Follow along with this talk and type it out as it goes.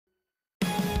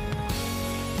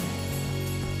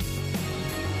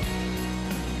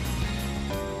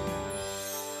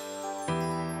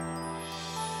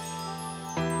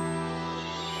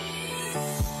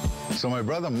So my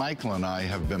brother Michael and I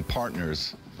have been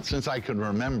partners since I could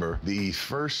remember. The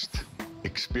first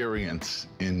experience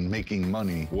in making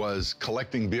money was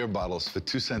collecting beer bottles for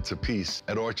 2 cents a piece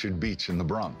at Orchard Beach in the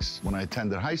Bronx. When I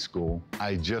attended high school,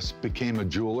 I just became a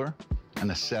jeweler and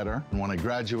a setter. And when I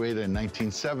graduated in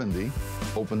 1970,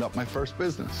 opened up my first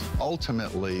business.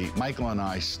 Ultimately, Michael and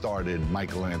I started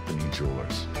Michael Anthony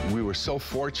Jewelers. We were so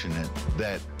fortunate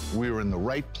that we were in the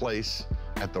right place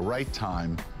at the right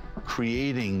time,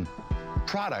 creating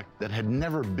product that had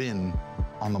never been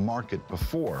on the market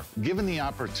before. Given the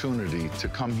opportunity to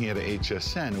come here to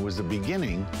HSN, it was the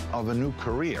beginning of a new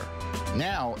career.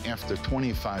 Now, after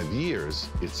 25 years,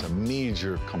 it's a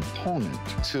major component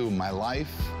to my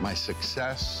life, my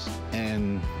success,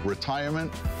 and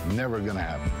retirement. Never gonna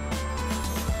happen.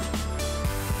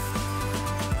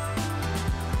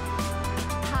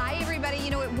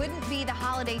 Wouldn't be the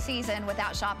holiday season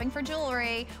without shopping for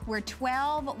jewelry. We're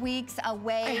 12 weeks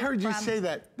away. I heard you say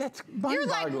that. That's mind-boggling. You're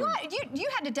like, what? You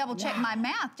had to double check my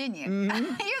math, didn't you?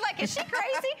 You're like, is she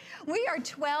crazy? We are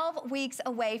 12 weeks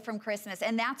away from Christmas,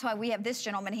 and that's why we have this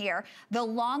gentleman here, the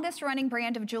longest running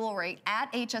brand of jewelry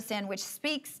at HSN, which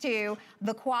speaks to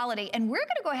the quality. And we're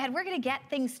gonna go ahead, we're gonna get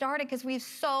things started because we have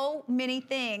so many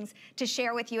things to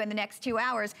share with you in the next 2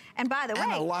 hours. And by the way,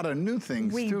 and a lot of new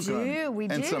things we too. We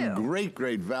do. And some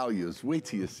great values. Wait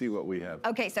till you see what we have.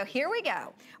 Okay, so here we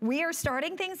go. We are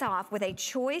starting things off with a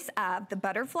choice of the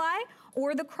butterfly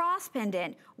or the cross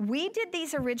pendant. We did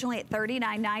these originally at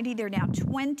 $39.90. They're now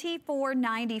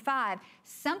 $24.95.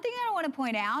 Something that I want to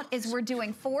point out is we're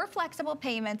doing 4 flexible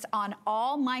payments on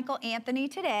all Michael Anthony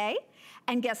today.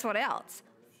 And guess what else?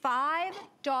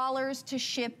 $5 to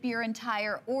ship your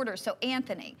entire order. So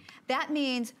Anthony, that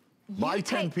means buy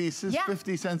 10 pieces,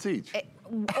 50 cents each.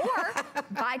 Or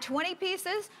buy 20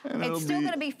 pieces, it's still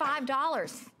gonna be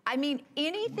 $5. I mean,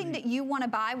 anything that you wanna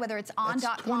buy, whether it's on.com.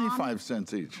 That's 25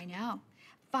 cents each. I know.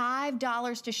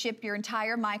 $5 to ship your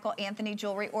entire Michael Anthony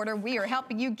jewelry order. We are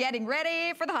helping you getting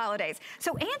ready for the holidays.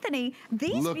 So Anthony,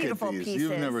 these beautiful pieces.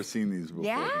 You've never seen these before.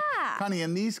 Yeah. Connie,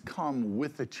 and these come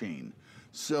with a chain.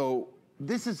 So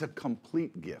this is a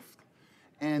complete gift.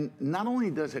 And not only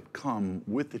does it come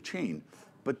with the chain,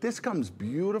 but this comes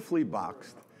beautifully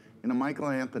boxed in a Michael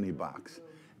Anthony box.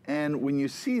 And when you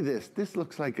see this, this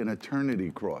looks like an eternity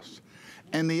cross.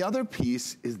 And the other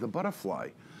piece is the butterfly.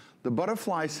 The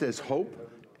butterfly says hope,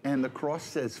 and the cross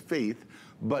says faith,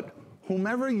 but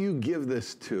whomever you give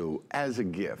this to as a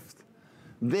gift,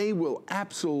 they will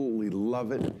absolutely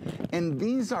love it. And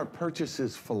these are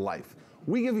purchases for life.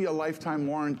 We give you a lifetime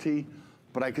warranty,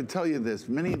 but I can tell you this,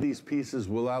 many of these pieces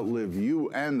will outlive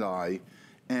you and I,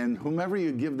 and whomever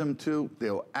you give them to,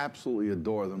 they'll absolutely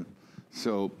adore them.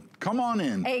 So come on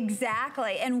in.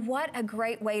 Exactly, and what a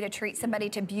great way to treat somebody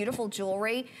to beautiful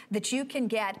jewelry that you can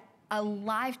get a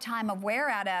lifetime of wear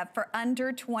out of for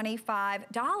under $25.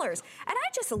 And I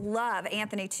just love,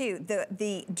 Anthony, too,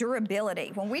 the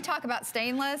durability. When we talk about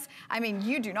stainless, I mean,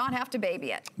 you do not have to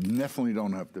baby it. Definitely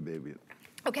don't have to baby it.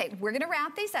 Okay, we're gonna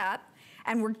wrap these up.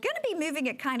 And we're gonna be moving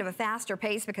at kind of a faster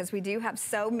pace because we do have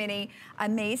so many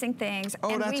amazing things.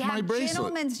 Oh, and that's my bracelet. We have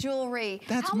gentlemen's jewelry.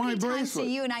 That's my bracelet. How many times do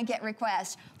you and I get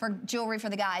requests for jewelry for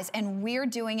the guys? And we're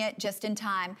doing it just in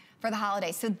time for the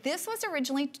holidays. So this was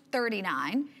originally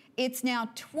 $39. It's now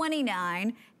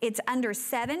 $29. It's under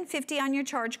 $7.50 on your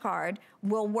charge card.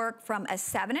 Will work from a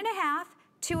 7.5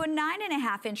 to a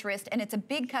 9.5 inch wrist, and it's a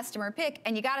big customer pick.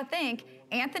 And you gotta think,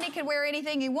 Anthony can wear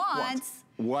anything he wants.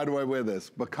 Why do I wear this?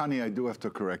 But Connie, I do have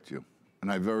to correct you,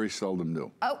 and I very seldom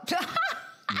do. Oh,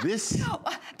 that's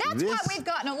why we've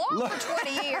gotten along for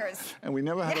 20 years. And we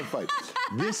never had a fight.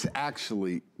 This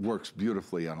actually works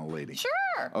beautifully on a lady.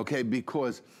 Sure. Okay,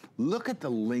 because look at the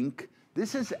link.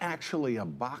 This is actually a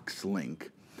box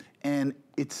link, and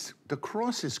the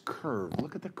cross is curved.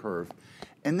 Look at the curve.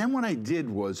 And then what I did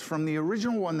was, from the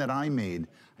original one that I made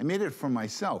it for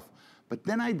myself. But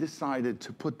then I decided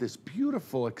to put this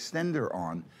beautiful extender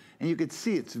on, and you can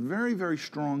see it's very, very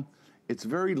strong. It's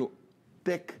very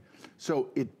thick, so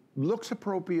it looks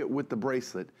appropriate with the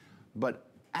bracelet, but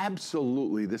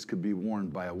absolutely this could be worn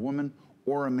by a woman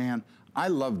or a man. I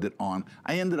loved it on.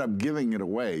 I ended up giving it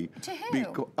away. To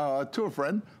who? To a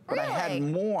friend. But really? I had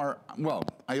more, well,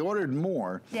 I ordered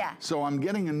more. Yeah. So I'm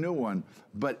getting a new one,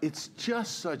 but it's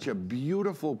just such a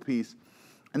beautiful piece.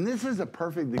 And this is a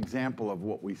perfect example of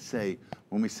what we say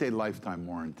when we say lifetime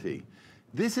warranty.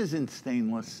 This is in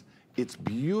stainless. It's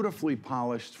beautifully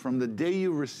polished. From the day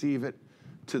you receive it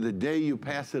to the day you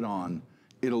pass it on,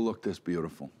 it'll look this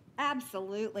beautiful.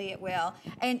 Absolutely, it will.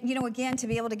 And you know, again, to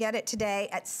be able to get it today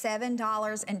at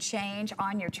 $7 and change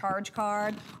on your charge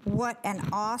card, what an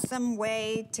awesome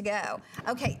way to go.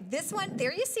 Okay, this one,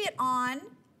 there you see it on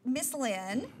Miss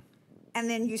Lynn, and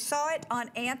then you saw it on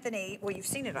Anthony. Well, you've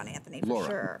seen it on Anthony for Laura.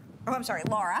 Sure. Oh, I'm sorry,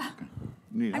 Laura.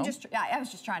 Need help? I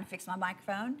was just trying to fix my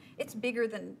microphone. It's bigger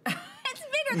than, it's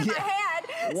bigger than my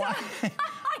head. Why?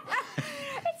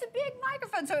 It's a big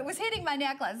microphone, so it was hitting my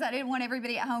necklace. I didn't want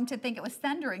everybody at home to think it was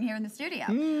thundering here in the studio.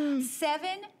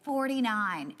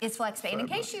 $7.49 is FlexPay. And in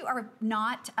case you are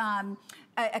not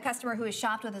a customer who has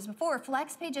shopped with us before,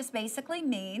 FlexPay just basically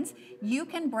means you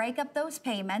can break up those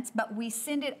payments, but we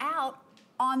send it out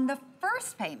on the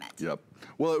first payment. Yep.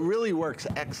 Well, it really works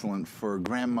excellent for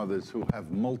grandmothers who have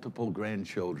multiple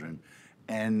grandchildren.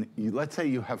 And let's say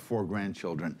you have 4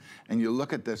 grandchildren, and you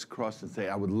look at this cross and say,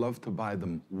 I would love to buy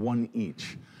them one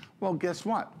each. Well, guess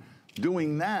what?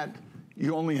 Doing that,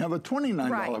 you only have a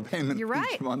 $29 payment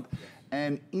each month.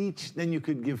 And then you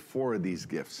could give 4 of these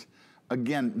gifts.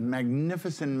 Again,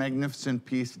 magnificent, magnificent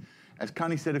piece. As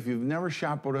Connie said, if you've never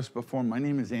shopped with us before, my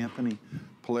name is Anthony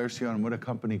Palercio. I'm with a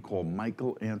company called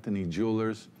Michael Anthony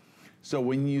Jewelers. So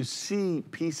when you see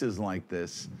pieces like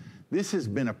this has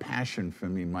been a passion for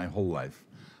me my whole life.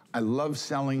 I love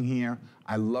selling here.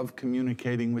 I love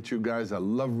communicating with you guys. I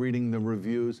love reading the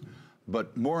reviews.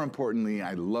 But more importantly,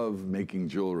 I love making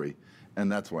jewelry. And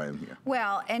that's why I'm here.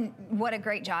 Well, and what a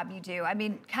great job you do. I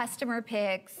mean, customer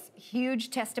picks, huge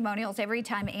testimonials every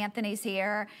time Anthony's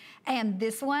here. And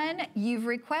this one, you've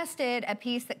requested a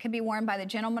piece that can be worn by the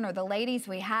gentleman or the ladies.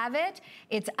 We have it.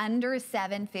 It's under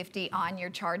 $7.50 on your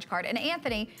charge card. And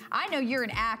Anthony, I know you're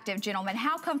an active gentleman.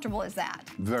 How comfortable is that?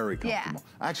 Very comfortable.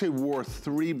 Yeah. I actually wore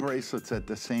 3 bracelets at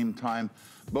the same time.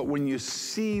 But when you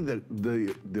see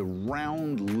the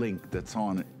round link that's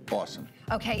on it, awesome.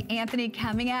 Okay, Anthony,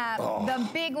 coming up, the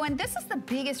big one. This is the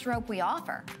biggest rope we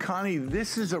offer. Connie,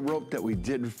 this is a rope that we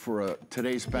did for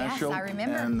today's special. Yes, I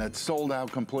remember. And that's sold out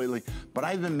completely. But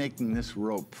I've been making this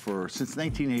rope since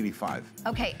 1985.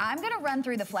 Okay, I'm gonna run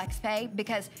through the FlexPay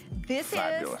because this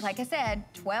is, like I said,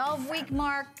 12-week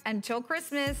mark until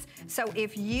Christmas. So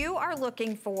if you are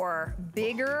looking for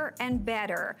bigger and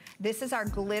better, this is our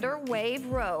glitter wave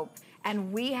rope.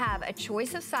 And we have a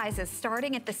choice of sizes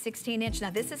starting at the 16-inch. Now,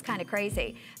 this is kind of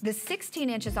crazy. The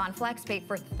 16-inch is on FlexPay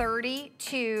for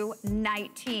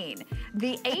 $32.19.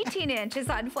 The 18-inch is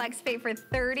on FlexPay for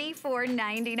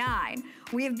 $34.99.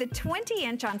 We have the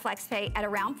 20-inch on FlexPay at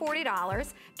around $40,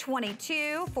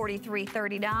 $22,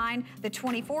 $43.39. The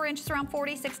 24-inch is around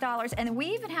 $46, and then we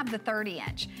even have the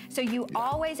 30-inch. So you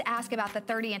always ask about the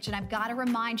 30-inch, and I've got to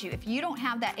remind you, if you don't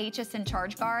have that HSN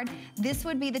charge card, this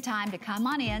would be the time to come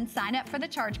on in, sign up for the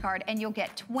charge card, and you'll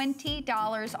get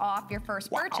 $20 off your first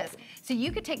purchase. So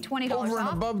you could take $20 off. Over and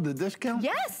above the discount?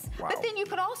 Yes, but then you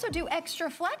could also do extra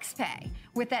FlexPay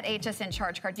with that HSN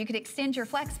charge card. You could extend your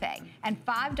FlexPay and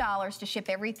 $5 to ship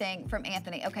everything from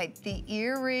Anthony. Okay, the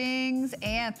earrings,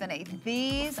 Anthony,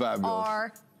 these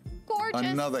are gorgeous.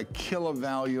 Another killer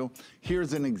value.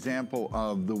 Here's an example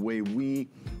of the way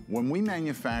when we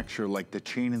manufacture like the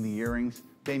chain and the earrings,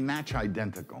 they match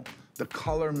identical. The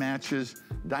color matches.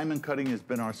 Diamond cutting has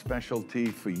been our specialty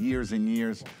for years and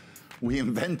years. We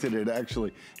invented it,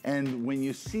 actually. And when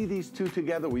you see these two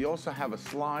together, we also have a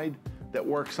slide that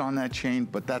works on that chain,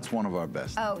 but that's one of our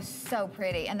best. Oh, so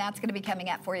pretty, and that's gonna be coming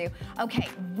up for you. Okay,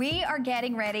 we are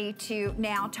getting ready to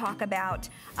now talk about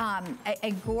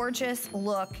a gorgeous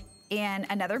look in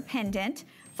another pendant.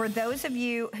 For those of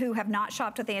you who have not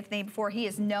shopped with Anthony before, he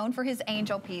is known for his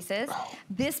angel pieces.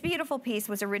 This beautiful piece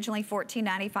was originally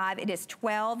 $14.95. It is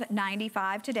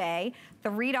 $12.95 today.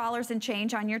 $3 and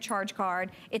change on your charge card.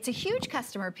 It's a huge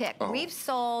customer pick. We've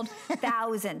sold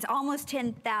thousands, almost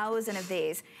 10,000 of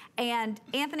these. And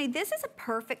Anthony, this is a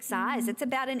perfect size. It's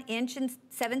about 1 inch and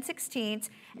 7/16.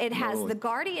 It has the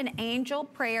guardian angel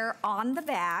prayer on the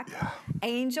back.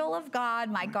 Angel of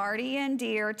God, my guardian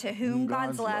dear, to whom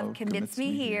God's love commits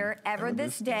me here, ever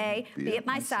this day, be at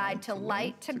my side, to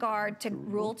light, to guard, to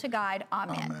rule, to guide,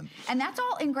 amen. And that's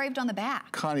all engraved on the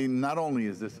back. Connie, not only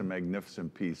is this a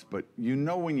magnificent piece, but you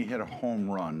know when you hit a home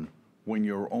run, when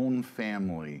your own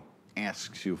family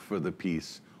asks you for the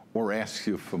piece or asks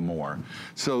you for more.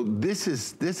 So this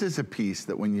is a piece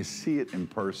that when you see it in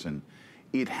person,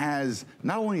 it has,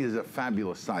 not only is it a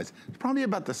fabulous size, it's probably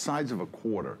about the size of a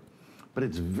quarter, but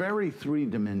it's very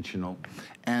 3-dimensional,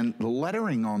 and the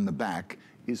lettering on the back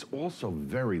is also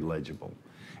very legible.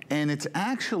 And it's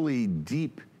actually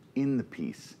deep in the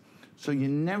piece. So you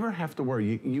never have to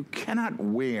worry. You cannot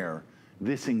wear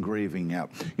this engraving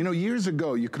out. You know, years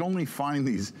ago, you could only find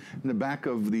these in the back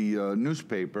of the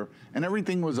newspaper, and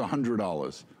everything was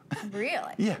 $100.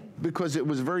 Really? Yeah, because it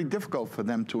was very difficult for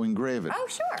them to engrave it. Oh,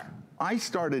 sure. I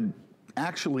started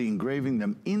actually engraving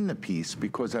them in the piece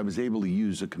because I was able to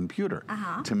use a computer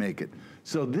to make it.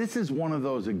 So this is one of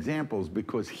those examples,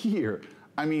 because here,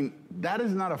 I mean, that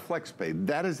is not a flex pay,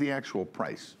 that is the actual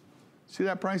price. See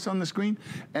that price on the screen?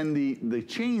 And the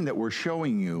chain that we're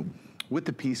showing you with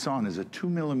the piece on is a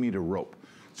 2mm rope.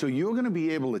 So you're gonna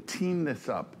be able to team this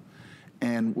up,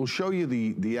 and we'll show you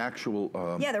the actual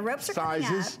the ropes are sizes.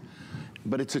 coming up.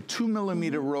 But it's a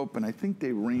 2mm rope, and I think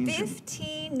they range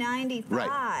 $15.95.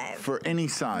 right, for any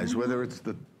size, whether it's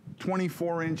the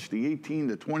 24-inch, the 18,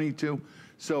 the 22.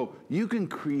 So you can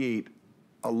create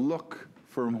a look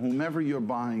for whomever you're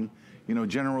buying. You know,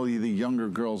 generally the younger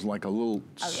girls like a little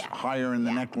higher in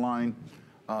the neckline.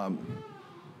 And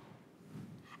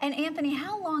Anthony,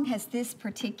 how long has this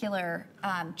particular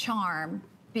charm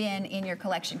been in your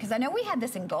collection? Because I know we had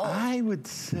this in gold. I would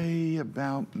say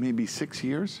about maybe 6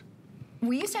 years.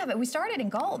 We used to have it. We started in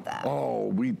gold, though.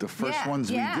 Oh, the first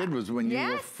ones we did was when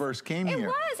you first came here. It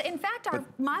was. In fact,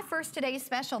 my first Today's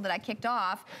Special that I kicked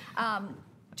off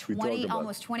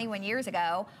almost 21 years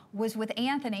ago was with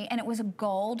Anthony, and it was a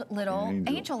gold little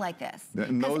angel like this.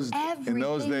 In those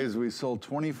days, we sold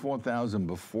 24,000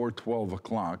 before 12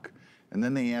 o'clock, and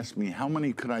then they asked me how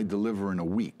many could I deliver in a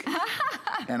week.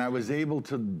 And I was able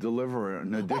to deliver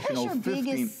an additional 15. What was your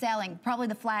biggest selling? Probably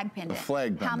the flag pendant. The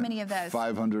flag pendant. How many of those?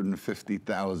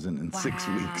 550,000 in 6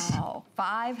 weeks. Wow,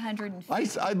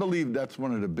 550. I believe that's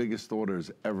one of the biggest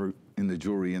orders ever in the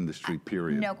jewelry industry,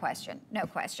 period. No question, no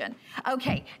question.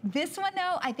 Okay, this one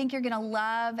though, I think you're gonna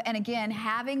love, and again,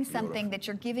 having something that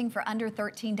you're giving for under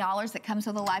 $13 that comes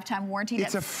with a lifetime warranty.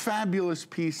 It's a fabulous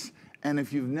piece, and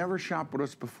if you've never shopped with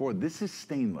us before, this is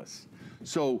stainless.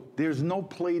 So there's no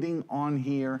plating on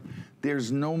here.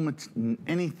 There's no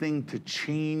anything to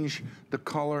change the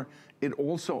color. It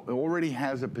already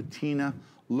has a patina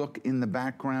look in the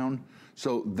background,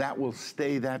 so that will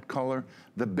stay that color.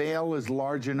 The bail is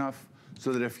large enough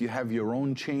so that if you have your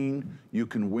own chain, you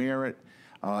can wear it.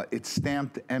 It's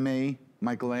stamped MA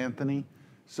Michael Anthony,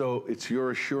 so it's your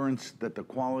assurance that the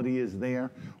quality is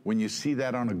there. When you see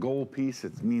that on a gold piece,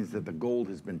 it means that the gold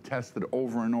has been tested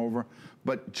over and over.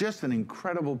 But just an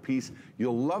incredible piece.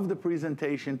 You'll love the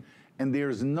presentation, and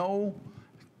there's no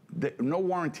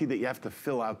warranty that you have to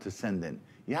fill out to send in.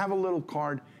 You have a little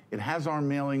card. It has our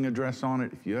mailing address on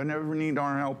it. If you ever need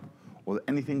our help, or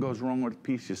anything goes wrong with the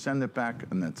piece, you send it back,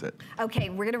 and that's it. Okay,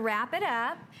 we're gonna wrap it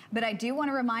up, but I do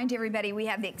wanna remind everybody we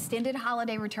have the extended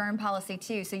holiday return policy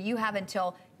too, so you have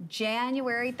until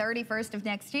January 31st of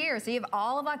next year. So you have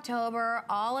all of October,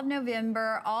 all of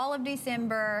November, all of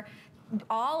December,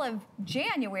 all of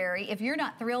January. If you're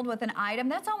not thrilled with an item,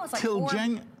 that's almost like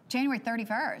January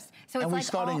 31st. So it's like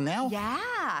starting now?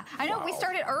 Yeah, I know. Wow. We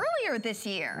started earlier this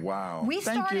year. Wow. We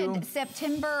started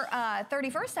September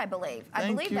 31st, I believe. I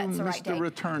believe that's the right date. Mr.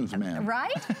 Returns Man.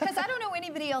 Right? Because I don't know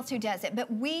anybody else who does it. But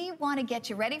we want to get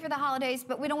you ready for the holidays,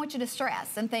 but we don't want you to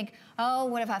stress and think, oh,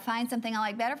 what if I find something I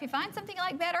like better? If you find something you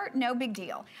like better, no big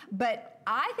deal. But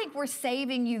I think we're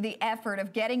saving you the effort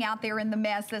of getting out there in the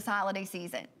mess this holiday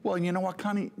season. Well, you know what,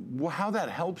 Connie? Well, how that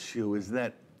helps you is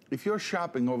that if you're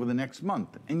shopping over the next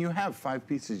month and you have 5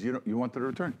 pieces you want to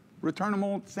return them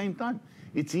all at the same time.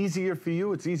 It's easier for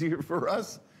you, it's easier for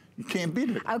us. You can't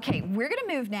beat it. Okay, we're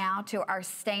gonna move now to our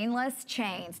stainless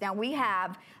chains. Now we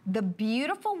have the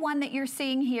beautiful one that you're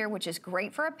seeing here, which is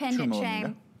great for a pendant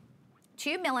chain.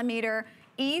 2mm,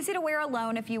 easy to wear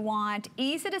alone if you want,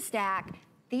 easy to stack.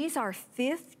 These are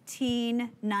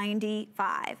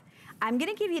 $15.95. I'm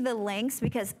gonna give you the links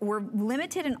because we're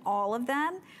limited in all of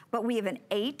them, but we have an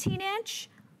 18-inch,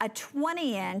 a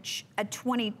 20-inch, a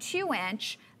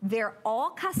 22-inch. They're all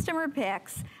customer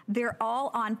picks. They're all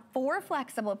on 4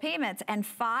 flexible payments and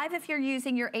 5 if you're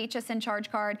using your HSN charge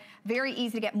card. Very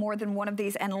easy to get more than one of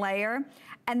these and layer.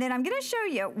 And then I'm gonna show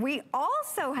you, we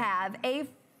also have a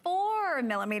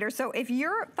 4mm. So if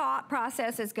your thought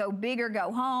process is go big or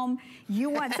go home,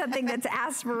 you want something that's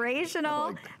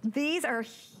aspirational. These are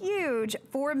huge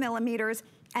 4mm,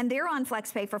 and they're on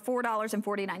FlexPay for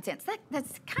 $4.49. That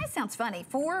kind of sounds funny.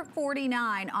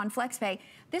 $4.49 on FlexPay.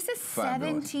 This is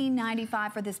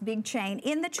 $17.95 for this big chain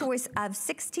in the choice of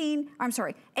 18,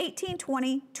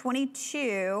 20,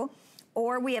 22,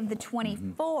 or we have the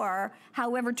 24.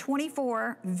 However,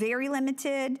 24, very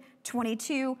limited.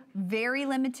 22, very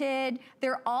limited.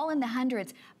 They're all in the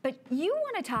hundreds. But you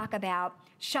want to talk about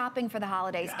shopping for the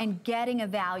holidays and getting a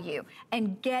value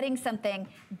and getting something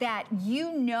that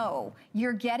you know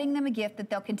you're getting them a gift that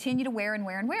they'll continue to wear and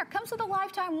wear and wear. It comes with a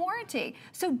lifetime warranty.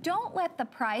 So don't let the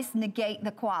price negate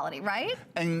the quality, right?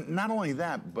 And not only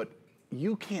that, but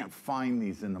you can't find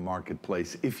these in the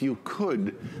marketplace. If you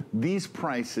could, these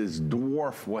prices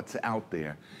dwarf what's out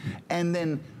there. And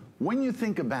then when you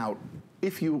think about,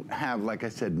 if you have, like I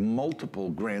said, multiple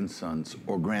grandsons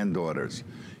or granddaughters,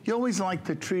 you always like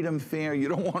to treat them fair. You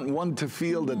don't want one to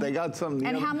feel that they got something.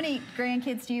 And how many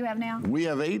grandkids do you have now? We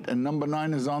have 8, and number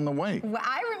 9 is on the way. Well,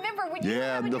 I remember when you were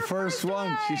having the your first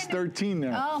one. She's 13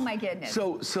 now. Oh my goodness.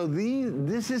 So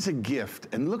this is a gift,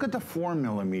 and look at the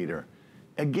 4mm.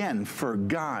 Again, for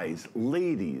guys,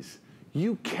 ladies,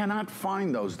 you cannot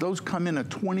find those. Those come in a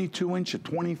 22-inch, a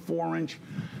 24-inch.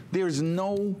 There's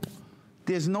no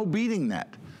beating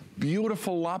that.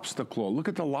 Beautiful lobster claw. Look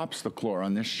at the lobster claw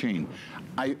on this chain.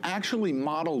 I actually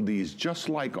modeled these just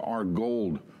like our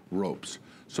gold ropes.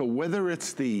 So whether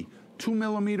it's the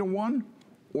 2mm one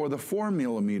or the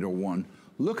 4mm one,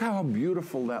 look how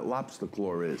beautiful that lobster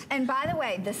claw is. And by the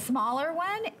way, the smaller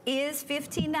one is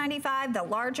 $15.95. The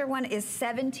larger one is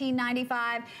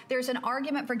 $17.95. There's an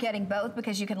argument for getting both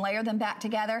because you can layer them back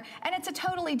together, and it's a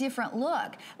totally different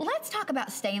look. Let's talk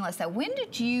about stainless, though. When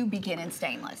did you begin in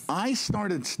stainless? I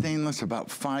started stainless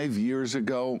about 5 years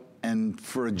ago, and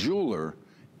for a jeweler,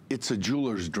 it's a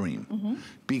jeweler's dream.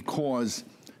 Because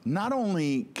not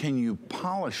only can you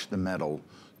polish the metal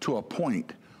to a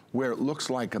point where it looks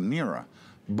like a mirror,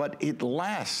 but it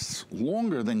lasts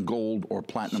longer than gold or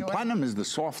platinum. Platinum is the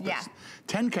softest.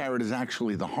 10 karat is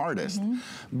actually the hardest.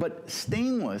 But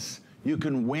stainless, you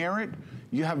can wear it.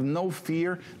 You have no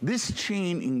fear. This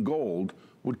chain in gold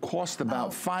would cost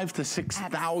about $5,000 to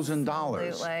 $6,000.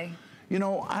 Absolutely. You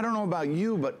know, I don't know about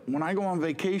you, but when I go on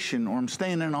vacation or I'm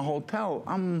staying in a hotel,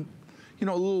 I'm, you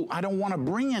know, I don't want to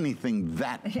bring anything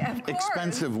that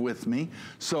expensive with me.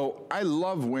 So I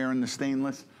love wearing the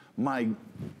stainless.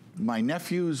 My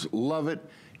nephews love it.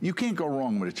 You can't go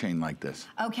wrong with a chain like this.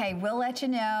 Okay, we'll let you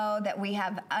know that we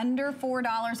have under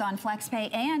 $4 on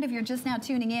FlexPay, and if you're just now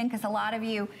tuning in, because a lot of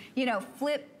you,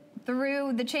 flip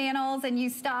through the channels and you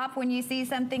stop when you see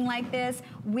something like this,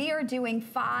 we are doing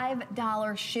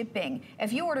 $5 shipping.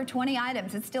 If you order 20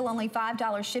 items, it's still only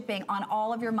 $5 shipping on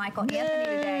all of your Michael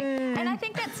Anthony today. And I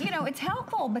think that's, it's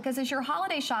helpful because as you're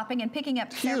holiday shopping and picking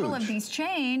up several of these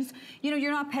chains,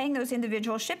 you're not paying those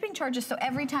individual shipping charges, so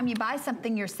every time you buy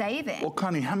something, you're saving. Well,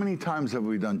 Connie, how many times have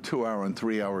we done 2-hour and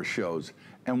 3-hour shows?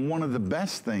 And one of the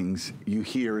best things you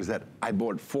hear is that I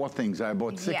bought 4 things, I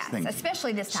bought 6 things. Yes,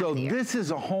 especially this time of year. So this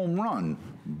is a home run.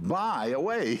 Buy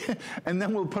away, and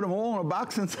then we'll put them all in a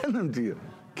box and send them to you.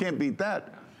 Can't beat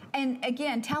that. And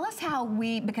again, tell us how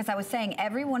because I was saying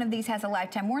every one of these has a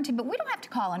lifetime warranty, but we don't have to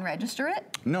call and register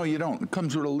it. No, you don't. It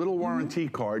comes with a little warranty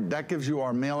card. That gives you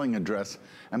our mailing address.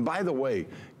 And by the way,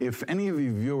 if any of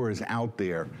you viewers out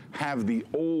there have the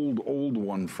old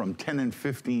one from 10 and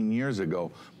 15 years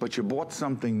ago, but you bought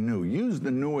something new, use the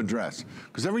new address.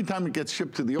 Because every time it gets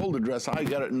shipped to the old address, I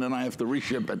get it and then I have to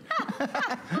reship it.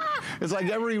 It's like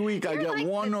every week I get like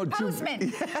 1 or 2.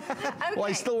 Postman. Well,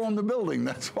 I still own the building,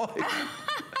 that's why.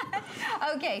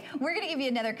 Okay, we're going to give you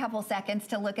another couple seconds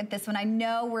to look at this one. I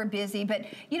know we're busy, but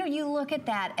you look at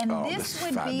that, and this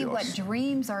would be what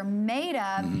dreams are made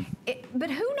of.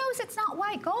 But who knows it's not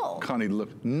white gold? Connie,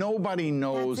 look, nobody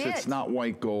knows it's not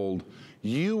white gold.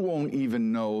 You won't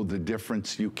even know the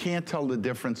difference. You can't tell the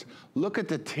difference. Look at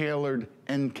the tailored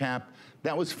end cap.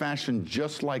 That was fashioned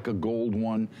just like a gold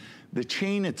one. The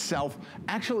chain itself,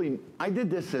 actually, I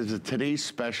did this as a today's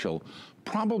special,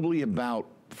 probably about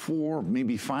 4,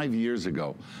 maybe 5 years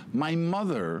ago. My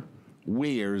mother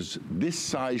wears this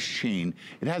size chain.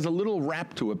 It has a little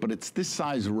wrap to it, but it's this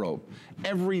size rope.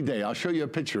 Every day, I'll show you a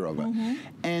picture of it.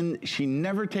 And she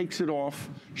never takes it off,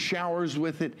 showers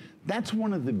with it. That's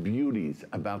one of the beauties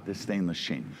about this stainless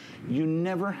chain. You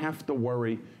never have to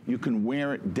worry. You can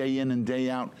wear it day in and day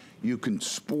out. You can do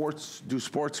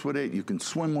sports with it. You can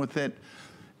swim with it.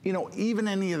 Even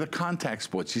any of the contact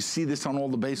sports, you see this on all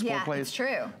the baseball players. Yeah,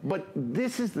 it's true. But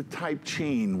this is the type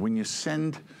chain when you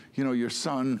send, your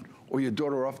son or your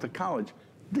daughter off to college,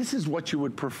 this is what you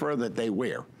would prefer that they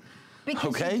wear.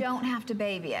 Because you don't have to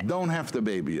baby it. Don't have to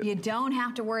baby it. You don't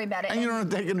have to worry about it. And you don't have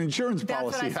to take an insurance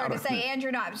policy out of it. That's what I started to say. And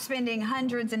you're not spending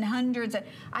hundreds and hundreds.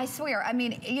 I swear, I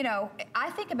mean,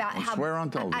 I think about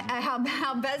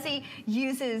how Buzzy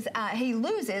uses, he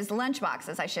loses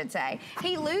lunchboxes, I should say.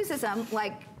 He loses them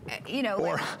like,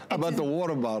 or how about the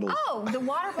water bottles? Oh, the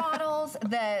water bottles,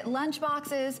 the lunch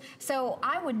boxes. So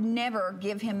I would never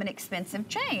give him an expensive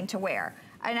chain to wear.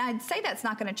 And I'd say that's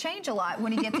not going to change a lot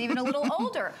when he gets even a little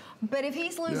older. But if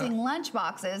he's losing lunch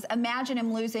boxes, imagine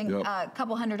him losing a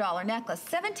couple $100 necklace.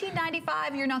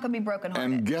 $17.95, you're not going to be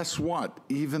brokenhearted. And guess what?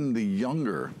 Even the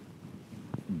younger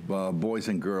boys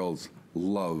and girls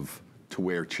love to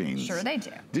wear chains. Sure they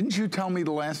do. Didn't you tell me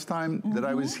the last time that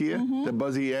I was here that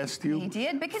Buzzy asked you? He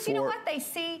did, because you know what? They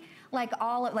see, like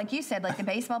like you said, like the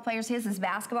baseball players, his is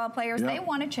basketball players, they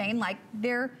want a chain like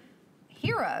they're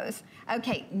heroes.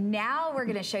 Okay, now we're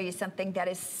gonna show you something that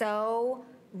is so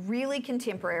really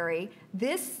contemporary.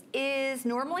 This is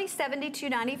normally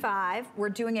 $72.95. We're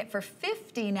doing it for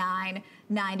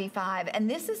 $59.95. And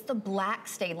this is the black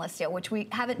stainless steel, which we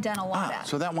haven't done a lot of.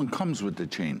 So that one comes with the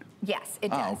chain? Yes,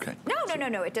 it does. Okay. No,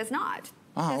 it does not.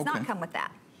 It does not come with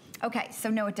that. Okay, so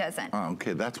no, it doesn't.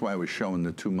 Okay, that's why I was showing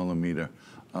the 2mm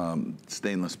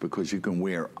stainless, because you can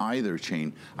wear either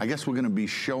chain. I guess we're gonna be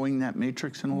showing that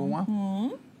matrix in a little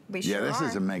while? We sure this are.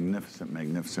 is a magnificent,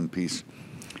 magnificent piece.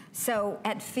 So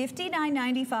at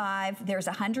 $59.95, there's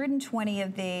 120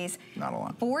 of these. Not a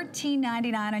lot.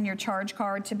 $14.99 on your charge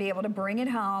card to be able to bring it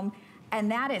home, and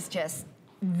that is just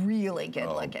really good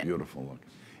looking. Beautiful look.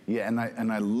 Yeah,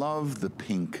 and I love the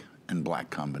pink and black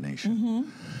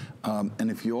combination. And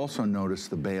if you also notice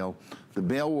the bail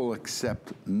will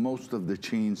accept most of the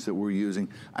chains that we're using.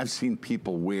 I've seen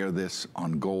people wear this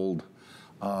on gold,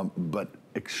 but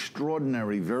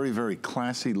extraordinary, very, very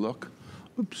classy look.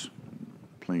 Oops.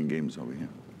 Playing games over here.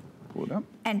 Pull it up.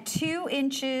 And 2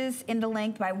 inches in the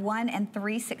length by 1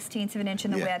 3/16 of an inch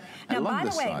in the width. Now, by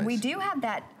the way, we do have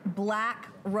that black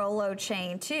Rolo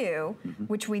chain too,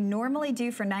 which we normally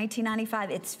do for $19.95.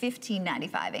 It's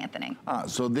 $15.95, Anthony.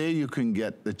 So there you can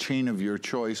get the chain of your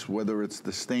choice, whether it's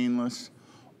the stainless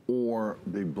or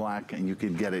the black, and you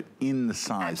can get it in the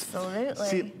size. Absolutely.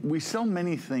 See, we sell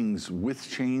many things with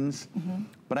chains,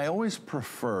 but I always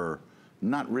prefer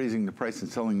not raising the price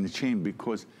and selling the chain,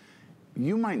 because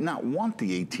you might not want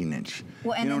the 18-inch.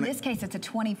 Well, and in this case, it's a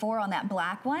 24 on that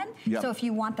black one. Yep. So if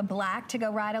you want the black to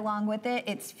go right along with it,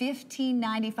 it's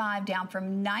 $15.95 down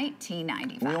from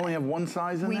 $19.95. We only have one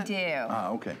size in that? We do.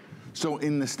 Okay. So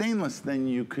in the stainless, then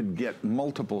you could get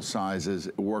multiple sizes.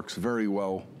 It works very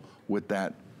well with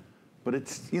that. But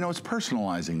it's, it's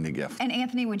personalizing the gift. And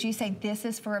Anthony, would you say this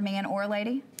is for a man or a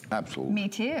lady? Absolutely. Me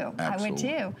too. Absolutely. I would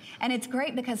too. And it's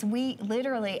great because we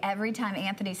literally, every time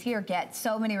Anthony's here, get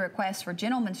so many requests for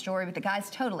gentleman's jewelry, but the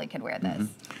guys totally could wear this.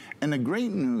 And the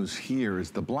great news here is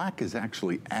the black is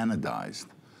actually anodized.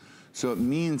 So it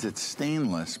means it's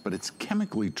stainless, but it's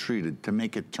chemically treated to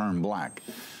make it turn black.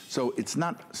 So it's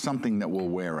not something that will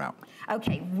wear out.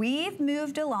 Okay, we've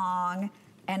moved along.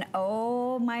 And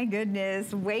oh my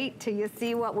goodness, wait till you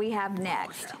see what we have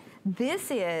next. This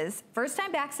is first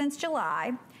time back since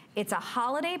July. It's a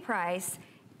holiday price.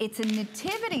 It's a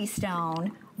nativity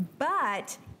stone,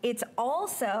 but it's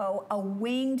also a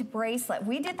winged bracelet.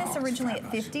 We did this originally at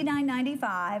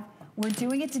 $59.95. We're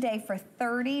doing it today for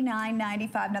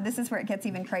 $39.95. Now this is where it gets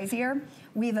even crazier.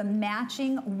 We have a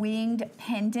matching winged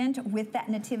pendant with that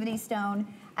nativity stone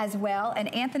as well.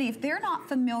 And Anthony, if they're not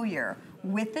familiar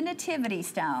with the nativity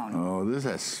stone. Oh, this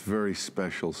is a very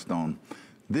special stone.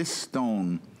 This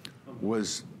stone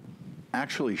was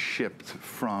actually shipped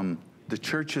from the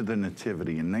Church of the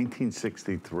Nativity in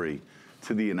 1963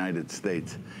 to the United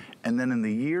States. And then in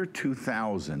the year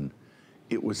 2000,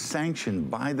 it was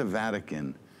sanctioned by the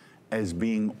Vatican as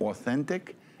being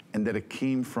authentic and that it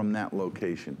came from that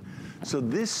location. So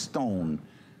this stone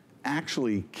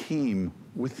actually came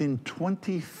within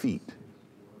 20 feet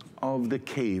of the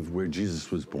cave where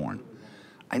Jesus was born.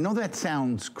 I know that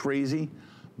sounds crazy,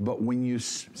 but when you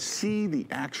see the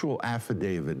actual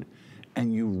affidavit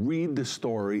and you read the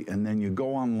story and then you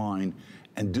go online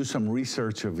and do some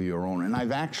research of your own, and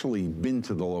I've actually been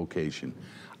to the location.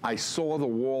 I saw the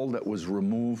wall that was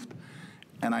removed,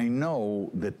 and I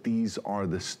know that these are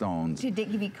the stones. Did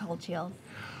it give you cold chills?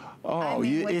 Oh,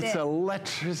 it's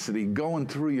electricity going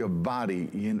through your body.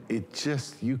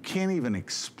 You can't even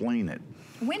explain it.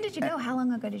 When did you go? How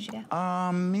long ago did you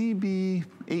go? Maybe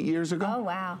 8 years ago. Oh,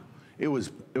 wow. It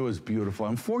was beautiful.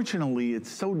 Unfortunately, it's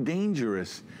so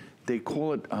dangerous. They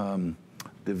call it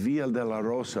the Via della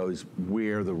Rosa, is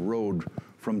where the road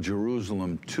from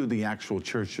Jerusalem to the actual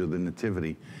Church of the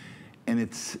Nativity. And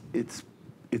it's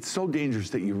so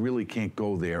dangerous that you really can't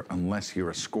go there unless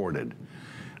you're escorted.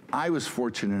 I was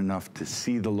fortunate enough to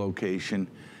see the location,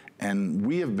 and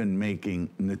we have been making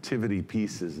nativity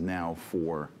pieces now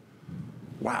for,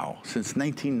 wow, since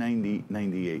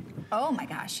 1998. Oh my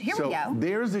gosh, here we go. So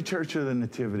there's the Church of the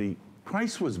Nativity.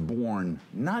 Christ was born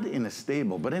not in a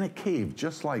stable, but in a cave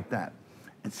just like that.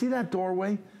 And see that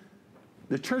doorway?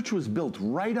 The church was built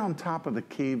right on top of the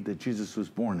cave that Jesus was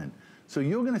born in. So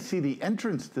you're going to see the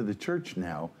entrance to the church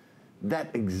now,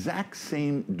 that exact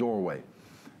same doorway.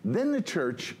 Then the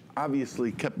church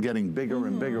obviously kept getting bigger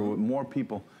and bigger with more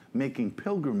people making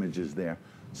pilgrimages there.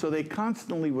 So they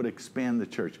constantly would expand the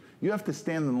church. You have to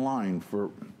stand in line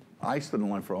for, I stood in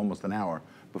line for almost an hour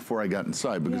before I got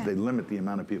inside because they limit the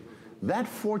amount of people. That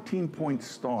 14-point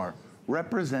star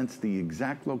represents the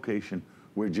exact location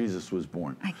where Jesus was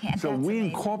born. I can't. So we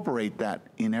incorporate that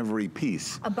in every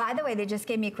piece. By the way, they just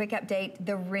gave me a quick update.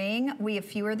 The ring, we have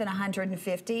fewer than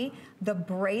 150. The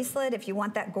bracelet, if you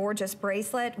want that gorgeous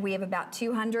bracelet, we have about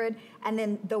 200. And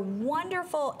then the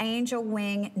wonderful angel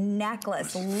wing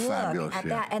necklace. Look at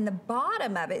that. And the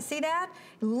bottom of it, see that?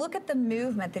 Look at the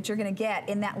movement that you're going to get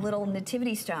in that little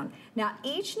nativity stone. Now,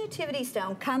 each nativity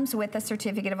stone comes with a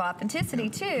certificate of authenticity,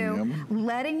 too,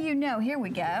 letting you know, here we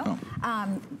go.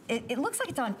 It looks like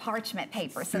it's on parchment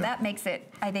paper, so that makes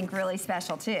it, I think, really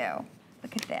special, too.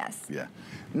 Look at this. Yeah.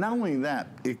 Not only that,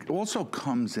 it also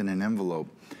comes in an envelope.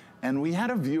 And we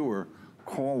had a viewer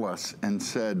call us and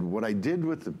said, what I did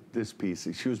with this piece,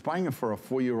 she was buying it for a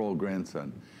 4-year-old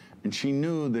grandson, and she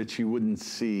knew that she wouldn't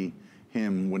see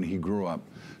him when he grew up.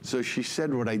 So she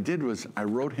said, what I did was I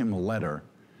wrote him a letter,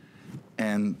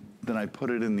 and then I put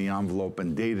it in the envelope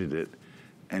and dated it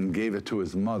and gave it to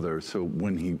his mother, so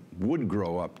when he would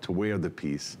grow up to wear the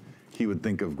piece, he would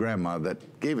think of grandma that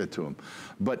gave it to him.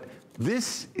 But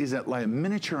this is like a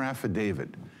miniature affidavit.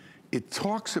 It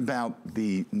talks about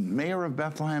the mayor of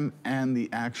Bethlehem and the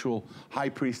actual high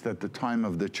priest at the time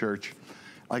of the church.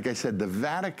 Like I said, the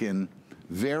Vatican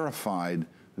verified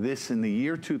this in the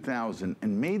year 2000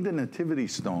 and made the nativity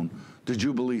stone the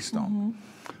Jubilee stone.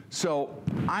 So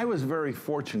I was very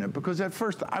fortunate because at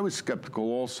first I was skeptical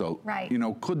also. Right. You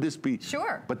know, could this be?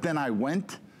 Sure. But then I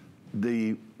went,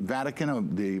 the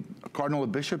Vatican, the Cardinal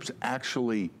of Bishops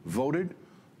actually voted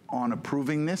on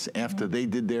approving this after they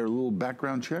did their little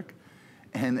background check.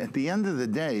 And at the end of the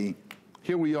day,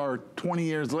 here we are 20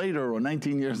 years later or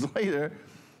 19 years later,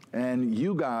 and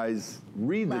you guys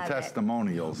read the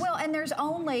testimonials. Well, and there's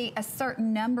only a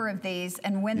certain number of these,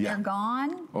 and when they're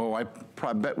gone. Oh, I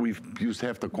bet we've used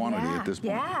half the quantity at this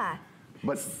point. Yeah.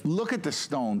 But look at the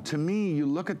stone. To me, you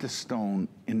look at the stone,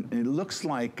 and it looks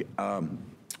like, not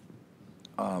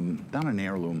an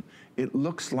heirloom, it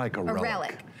looks like a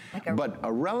relic. But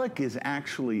a relic is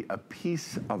actually a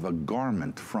piece of a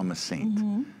garment from a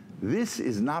saint. This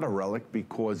is not a relic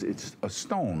because it's a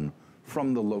stone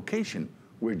from the location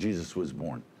where Jesus was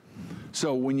born.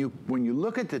 So when you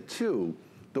look at the two,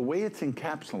 the way it's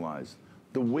encapsulated,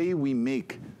 the way we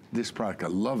make this product, I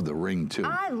love the ring too.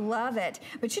 I love it.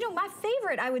 But you know, my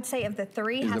favorite, I would say, of the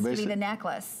three has to be the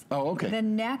necklace. Oh, okay. The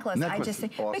necklace. I just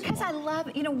think, awesome. because I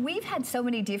love, you know, we've had so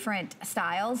many different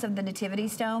styles of the nativity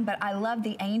stone, but I love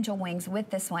the angel wings with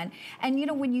this one. And you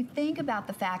know, when you think about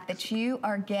the fact that you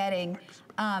are getting,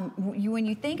 when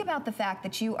you think about the fact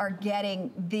that you are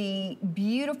getting the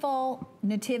beautiful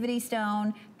nativity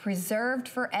stone preserved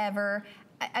forever,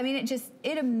 I mean,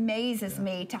 it amazes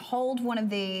me to hold one of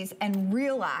these and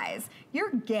realize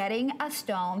you're getting a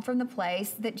stone from the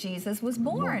place that Jesus was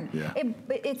born.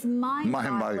 It's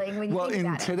mind-boggling when you think about it.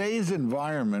 Well, in today's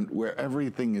environment where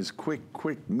everything is quick,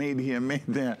 made here, made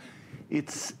there,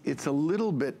 it's a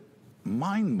little bit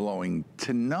mind-blowing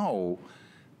to know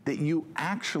that you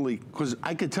actually, because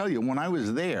I could tell you, when I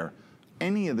was there,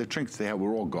 any of the trinkets they had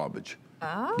were all garbage.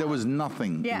 Oh. There was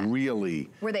nothing really.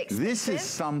 Were they expensive? This is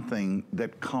something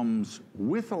that comes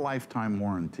with a lifetime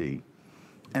warranty.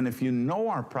 And if you know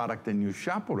our product and you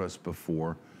shop with us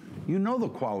before, you know the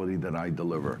quality that I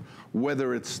deliver.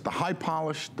 Whether it's the high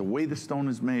polish, the way the stone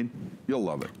is made, you'll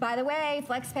love it. By the way,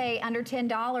 FlexPay under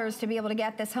 $10 to be able to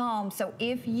get this home. So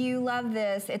if you love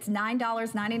this, it's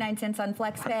 $9.99 on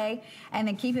FlexPay. And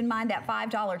then keep in mind that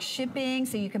 $5 shipping,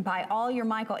 so you can buy all your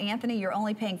Michael Anthony. You're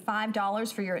only paying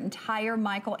 $5 for your entire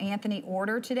Michael Anthony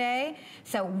order today.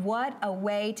 So what a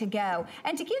way to go.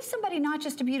 And to give somebody not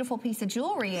just a beautiful piece of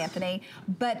jewelry, Anthony,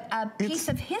 but a piece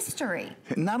of history.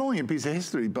 Not only a piece of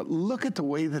history, but look at the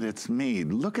way that it's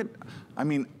made. Look at, I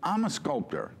mean, I'm a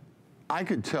sculptor. I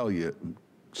could tell you,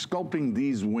 sculpting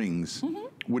these wings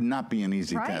would not be an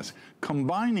easy task.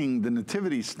 Combining the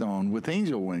nativity stone with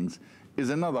angel wings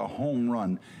is another home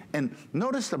run. And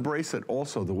notice the bracelet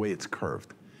also, the way it's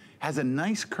curved. Has a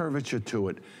nice curvature to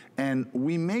it. And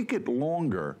we make it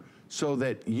longer so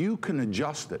that you can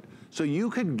adjust it. So you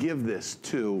could give this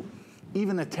to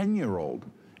even a 10-year-old,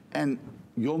 and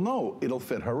you'll know it'll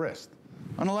fit her wrist.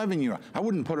 An 11-year-old. I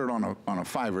wouldn't put it on a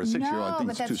 5 or a 6-year-old. I think but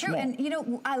it's too that's true. small. And you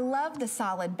know, I love the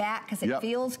solid back because it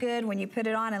feels good when you put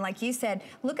it on. And like you said,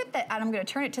 look at the, and I'm going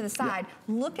to turn it to the side.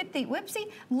 Look at the,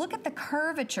 look at the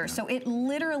curvature. So it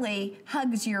literally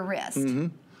hugs your wrist.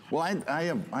 Well, I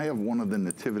have one of the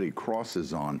nativity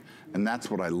crosses on, and that's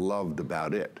what I loved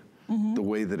about it. The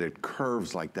way that it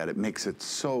curves like that, it makes it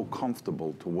so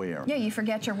comfortable to wear. Yeah, you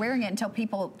forget you're wearing it until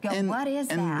people go, what is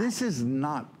that? And this is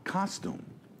not costume.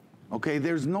 Okay,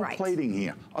 there's no plating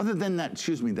here. Other than that,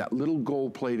 excuse me, that little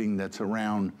gold plating that's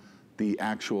around the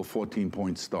actual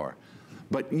 14-point star.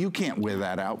 But you can't wear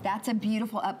that out. That's a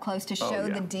beautiful up close to show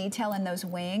the detail in those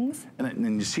wings.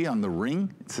 And you see on the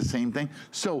ring, it's the same thing.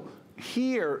 So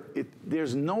here,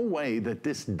 there's no way that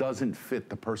this doesn't fit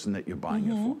the person that you're buying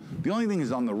it for. The only thing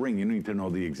is on the ring, you need to know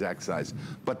the exact size.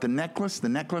 But the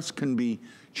necklace can be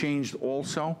changed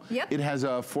also. It has a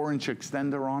 4-inch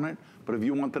extender on it. But if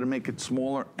you wanted to make it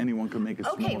smaller, anyone can make it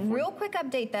smaller. Okay, real quick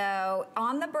update though.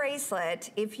 On the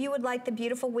bracelet, if you would like the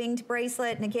beautiful winged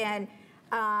bracelet, and again,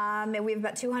 and we have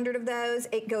about 200 of those,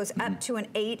 it goes up to an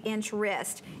 8-inch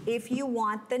wrist. If you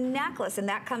want the necklace, and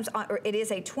that comes on, or it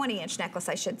is a 20-inch necklace,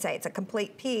 I should say. It's a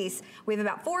complete piece. We have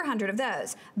about 400 of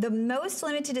those. The most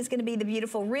limited is going to be the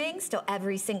beautiful ring, still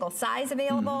every single size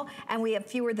available, and we have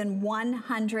fewer than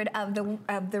 100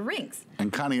 of the rings.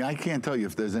 And Connie, I can't tell you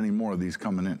if there's any more of these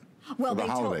coming in. Well,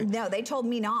 they told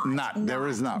me not. There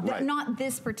is not, right. Not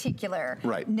this particular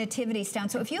nativity stone.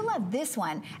 So if you love this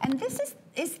one, and this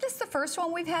is this the first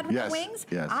one we've had with the wings?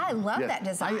 Yes. I love that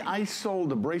design. I sold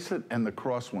the bracelet and the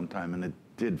cross one time, and it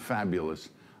did fabulous.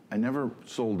 I never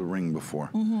sold a ring before,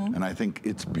 and I think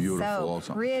it's beautiful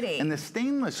also. Pretty. And the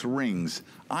stainless rings,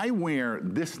 I wear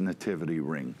this nativity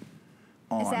ring.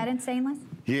 Is that in stainless?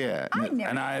 Yeah,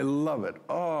 and I love it.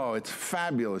 Oh, it's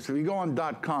fabulous. If you go on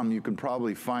 .com, you can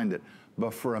probably find it.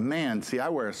 But for a man, see, I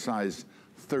wear a size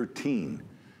 13,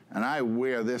 and I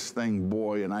wear this thing,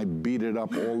 boy, and I beat it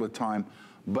up all the time.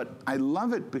 But I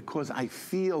love it because I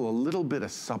feel a little bit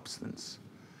of substance.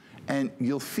 And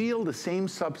you'll feel the same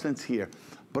substance here,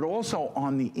 but also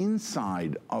on the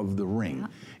inside of the ring.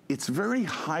 It's very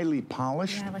highly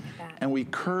polished, and we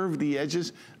curve the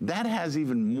edges. That has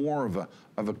even more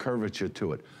of a curvature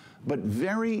to it, but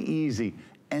very easy,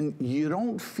 and you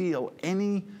don't feel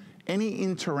any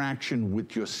interaction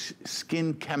with your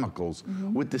skin chemicals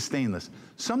with the stainless.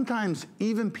 Sometimes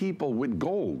even people with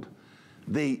gold,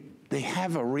 they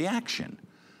have a reaction.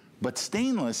 But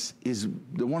stainless is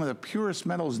one of the purest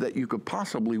metals that you could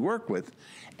possibly work with,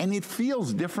 and it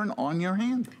feels different on your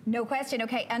hand. No question.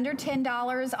 Okay, under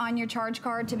 $10 on your charge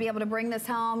card to be able to bring this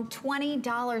home,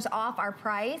 $20 off our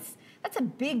price. That's a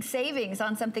big savings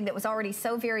on something that was already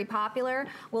so very popular.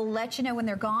 We'll let you know when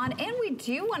they're gone. And we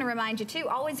do want to remind you, too,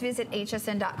 always visit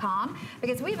hsn.com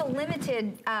because we have a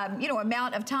limited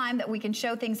amount of time that we can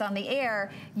show things on the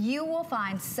air. You will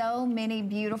find so many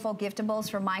beautiful giftables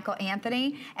from Michael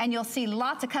Anthony, and you'll see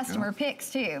lots of customer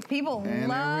picks, too. People and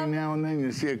love... every now and then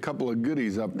you see a couple of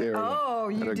goodies up there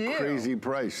at a crazy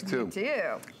price, too. You do.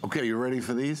 Okay, you ready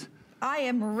for these? I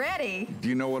am ready. Do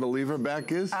you know what a lever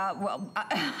back is?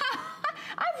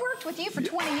 I've worked with you for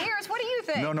 20 years. What do you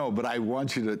think? No, but I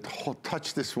want you to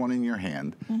touch this one in your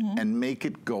hand and make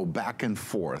it go back and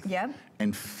forth.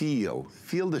 And feel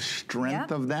the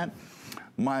strength of that.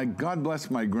 God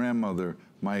bless my grandmother,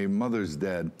 my mother's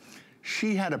dad.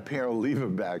 She had a pair of lever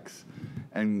backs,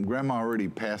 and Grandma already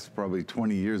passed probably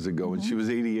 20 years ago, and she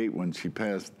was 88 when she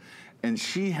passed. And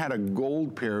she had a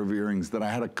gold pair of earrings that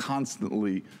I had to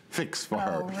constantly fix for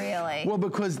her. Oh, really? Well,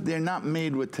 because they're not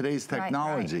made with today's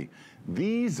technology.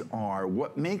 These are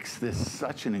what makes this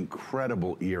such an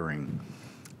incredible earring,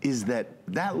 is that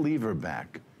lever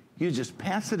back, you just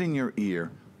pass it in your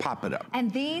ear, pop it up.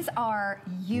 And these are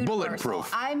universal.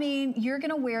 Bulletproof. I mean, you're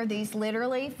gonna wear these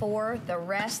literally for the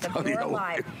rest of your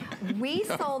life. We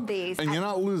sold these. And you're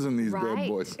not losing these bad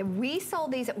boys. We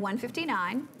sold these at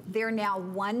 $159. They're now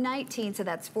 $119, so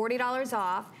that's $40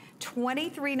 off.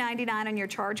 $23.99 on your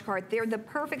charge card. They're the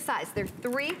perfect size. They're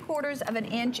 3/4 of an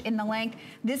inch in the length.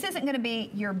 This isn't going to be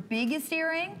your biggest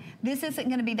earring. This isn't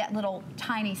going to be that little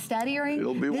tiny stud earring.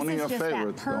 It'll be one of your favorites. This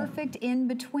is just that perfect in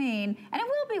between. And it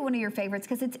will be one of your favorites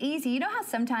because it's easy. You know how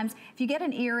sometimes if you get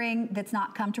an earring that's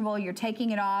not comfortable, you're taking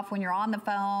it off when you're on the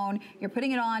phone, you're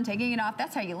putting it on, taking it off.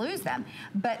 That's how you lose them.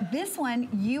 But this one,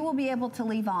 you will be able to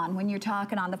leave on when you're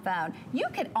talking on the phone. You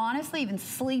could honestly even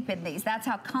sleep in these. That's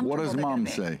how comfortable What does Mom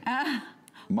say?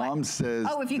 Mom says,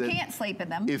 oh, if you can't sleep in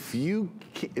them. If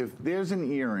there's an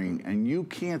earring and you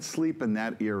can't sleep in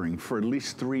that earring for at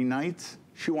least 3 nights,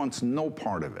 she wants no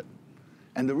part of it.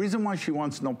 And the reason why she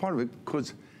wants no part of it,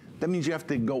 because that means you have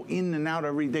to go in and out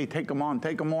every day, take them on,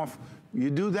 take them off, You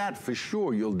do that for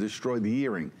sure, you'll destroy the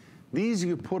earring. These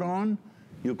you put on,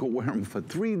 you could wear them for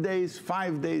 3 days,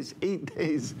 5 days, 8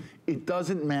 days. It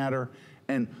doesn't matter.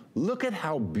 And look at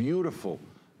how beautiful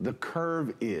the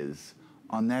curve is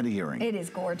on that earring. It is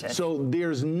gorgeous. So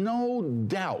there's no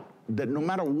doubt that no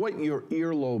matter what your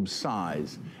earlobe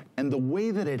size and the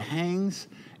way that it hangs,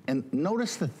 and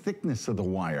notice the thickness of the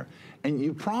wire, and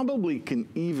you probably can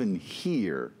even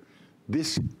hear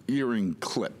this earring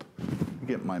clip.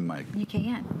 Get my mic. You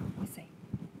can. Let me see.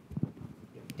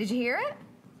 Did you hear it?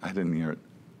 I didn't hear it.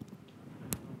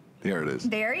 There it is.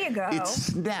 There you go. It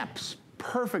snaps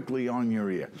perfectly on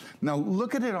your ear. Now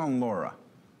look at it on Laura.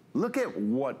 Look at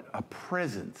what a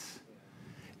presence.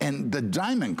 And the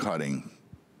diamond cutting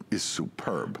is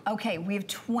superb. Okay, we have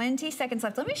 20 seconds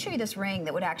left. Let me show you this ring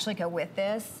that would actually go with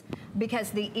this, because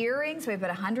the earrings, we've got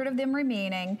 100 of them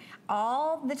remaining.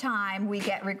 All the time we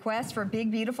get requests for big,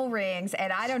 beautiful rings,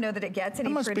 and I don't know that it gets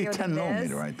any prettier than this. It must be 10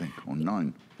 millimeter, I think, or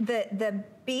 9. The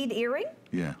bead earring?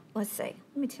 Yeah. Let's see,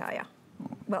 let me tell you.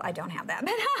 Well, I don't have that,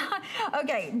 but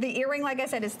okay, the earring, like I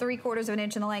said, is 3/4 of an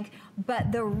inch in the length,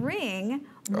 but the ring,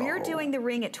 we're doing the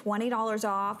ring at $20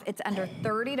 off. It's under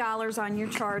 $30 on your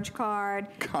charge card.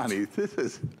 Connie, this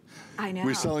is... I know.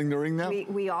 We're selling the ring now?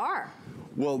 We are.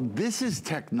 Well, this is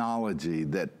technology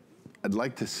that I'd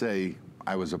like to say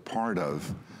I was a part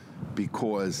of,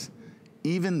 because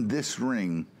even this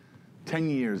ring, 10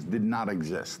 years, did not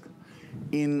exist.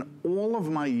 In all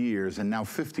of my years, and now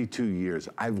 52 years,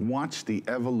 I've watched the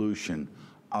evolution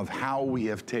of how we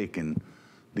have taken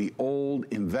the old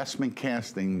investment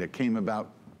casting that came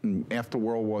about after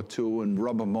World War II and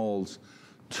rubber molds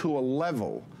to a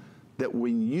level that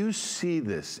when you see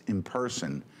this in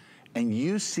person and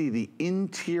you see the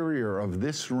interior of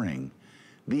this ring,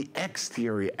 the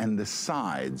exterior and the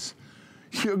sides,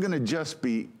 you're gonna just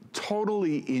be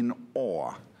totally in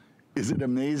awe. Is it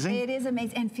amazing? It is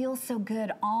amazing and feels so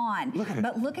good on. Look at it.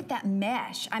 But look at that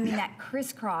mesh. I mean, that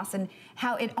crisscross and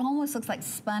how it almost looks like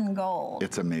spun gold.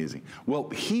 It's amazing. Well,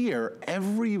 here,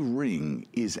 every ring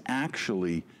is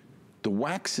actually, the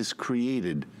wax is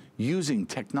created using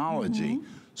technology.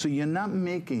 So you're not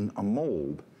making a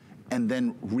mold and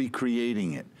then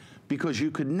recreating it, because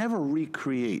you could never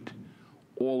recreate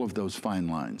all of those fine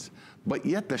lines. But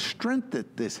yet the strength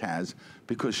that this has,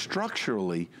 because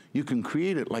structurally, you can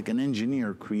create it like an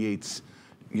engineer creates,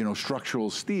 you know, structural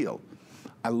steel.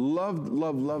 I love,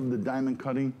 love, love the diamond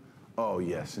cutting. Oh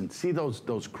yes, and see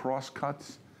those cross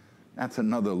cuts? That's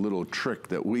another little trick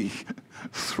that we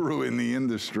threw in the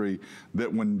industry,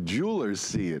 that when jewelers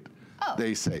see it,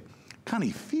 they say,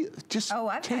 Connie, just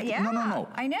take, no.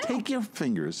 I know. Take your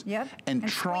fingers and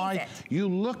try. You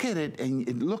look at it and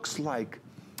it looks like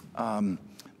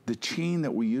the chain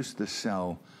that we used to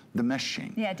sell, the mesh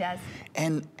chain. Yeah, it does.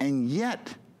 And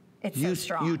yet, it's so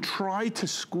strong. You try to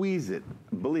squeeze it.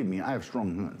 Believe me, I have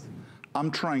strong hands.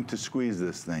 I'm trying to squeeze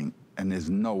this thing, and there's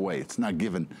no way. It's not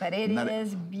given. But it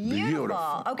is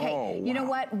beautiful. Okay, oh, wow. You know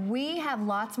what? We have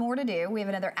lots more to do. We have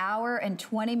another hour and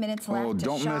 20 minutes left to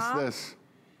shop. Oh, don't miss this.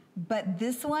 But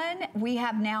this one, we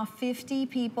have now 50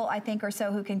 people, I think, or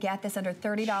so who can get this under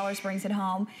 $30, brings it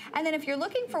home. And then if you're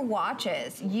looking for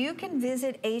watches, you can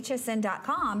visit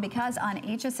hsn.com, because on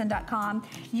hsn.com,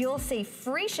 you'll see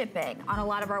free shipping on a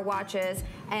lot of our watches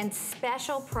and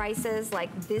special prices like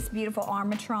this beautiful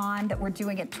Armatron that we're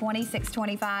doing at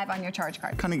 $26.25 on your charge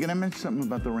card. Connie, can I mention something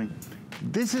about the ring?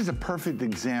 This is a perfect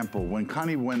example. When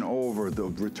Connie went over the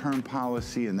return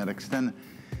policy and that extended,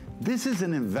 this is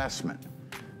an investment.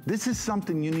 This is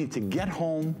something you need to get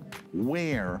home,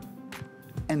 wear,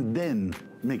 and then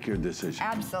make your decision.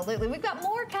 Absolutely. We've got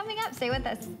more coming up. Stay with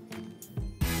us.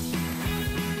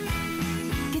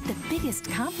 Get the biggest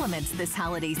compliments this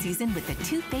holiday season with the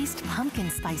Too Faced Pumpkin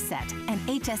Spice Set, an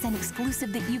HSN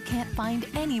exclusive that you can't find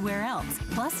anywhere else.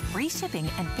 Plus free shipping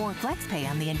and 4 FlexPay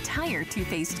on the entire Too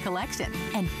Faced collection.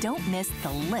 And don't miss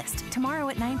The List tomorrow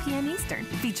at 9 p.m. Eastern,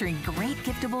 featuring great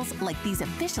giftables like these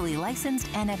officially licensed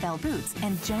NFL boots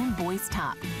and Joan Boyce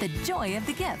top. The joy of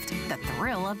the gift, the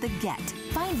thrill of the get.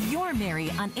 Find your Mary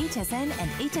on HSN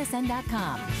and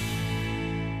hsn.com.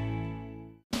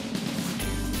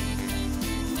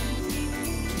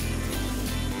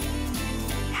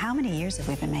 How many years have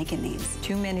we been making these?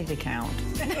 Too many to count.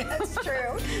 That's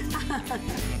true.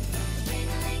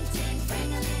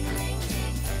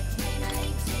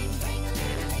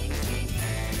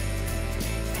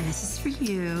 And this is for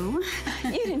you.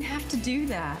 You didn't have to do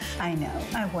that. I know,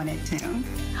 I wanted to.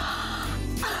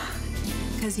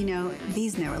 Because, you know,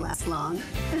 these never last long.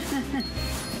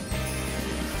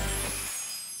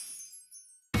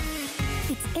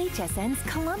 It's HSN's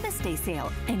Columbus Day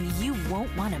sale, and you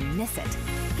won't want to miss it.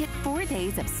 Get 4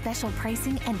 days of special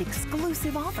pricing and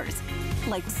exclusive offers,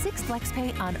 like 6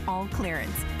 FlexPay on all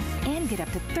clearance, and get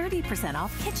up to 30%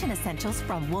 off kitchen essentials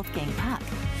from Wolfgang Puck.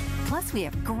 Plus, we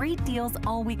have great deals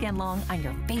all weekend long on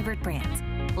your favorite brands,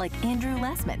 like Andrew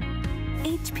Lessman,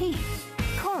 HP,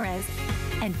 Korres,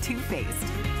 and Too Faced.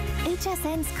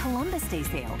 HSN's Columbus Day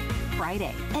sale,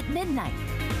 Friday at midnight.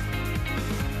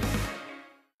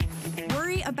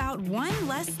 Worry about one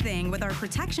less thing with our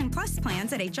Protection Plus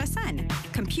plans at HSN.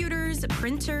 Computers,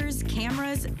 printers,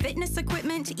 cameras, fitness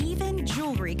equipment, even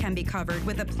jewelry can be covered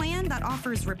with a plan that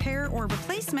offers repair or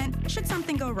replacement should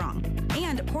something go wrong.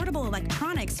 And portable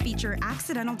electronics feature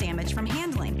accidental damage from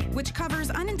handling, which covers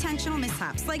unintentional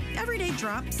mishaps like everyday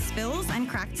drops, spills, and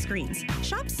cracked screens.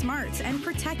 Shop smart and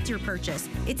protect your purchase.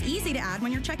 It's easy to add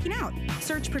when you're checking out.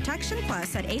 Search Protection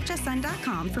Plus at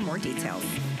hsn.com for more details.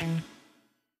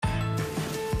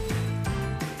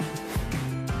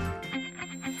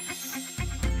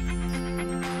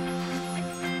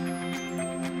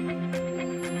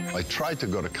 I tried to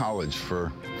go to college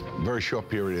for a very short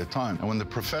period of time. And when the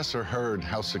professor heard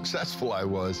how successful I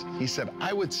was, he said,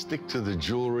 I would stick to the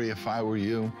jewelry if I were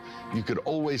you. You could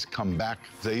always come back.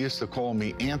 They used to call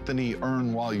me Anthony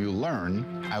Earn While You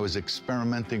Learn. I was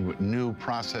experimenting with new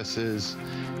processes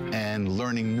and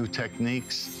learning new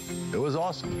techniques. It was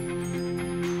awesome.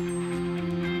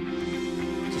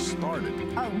 Started.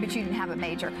 Oh, but you didn't have a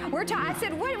major. I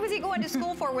said, what was he going to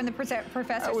school for when the professor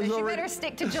said, you better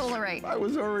stick to jewelry? I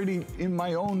was already in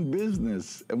my own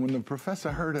business. And when the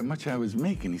professor heard how much I was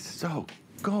making, he said, oh,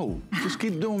 go. Just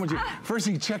keep doing what you... First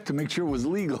he checked to make sure it was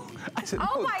legal. I said,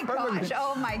 oh my gosh,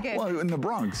 oh my goodness. Well, in the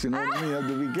Bronx, you know, you have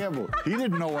to be careful. He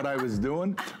didn't know what I was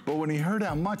doing, but when he heard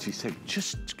how much, he said,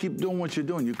 just keep doing what you're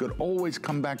doing. You could always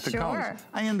come back to college.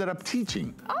 I ended up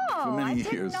teaching for many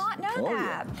years. I did not know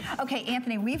that. Yeah. Okay,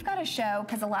 Anthony, we've got to show,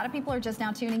 because a lot of people are just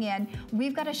now tuning in,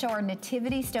 we've got to show our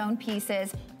nativity stone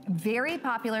pieces. Very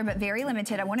popular, but very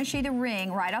limited. I want to show you the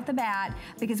ring right off the bat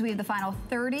because we have the final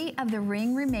 30 of the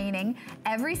ring remaining.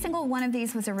 Every single one of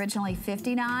these was originally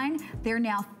 $59. They're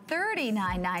now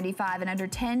 $39.95 and under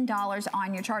 $10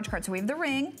 on your charge card. So we have the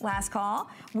ring, last call.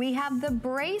 We have the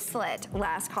bracelet,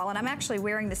 last call. And I'm actually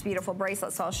wearing this beautiful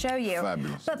bracelet, so I'll show you.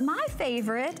 Fabulous. But my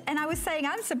favorite, and I was saying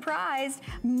I'm surprised,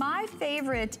 my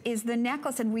favorite is the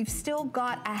necklace, and we've still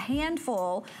got a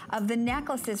handful of the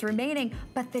necklaces remaining,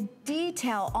 but the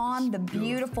detail on the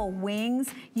beautiful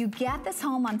wings, you get this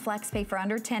home on FlexPay for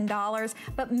under $10,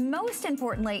 but most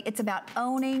importantly, it's about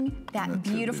owning that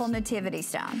beautiful nativity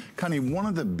stone. Connie, one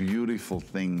of the beautiful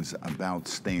things about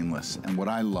stainless, and what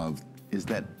I love, is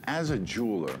that as a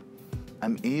jeweler,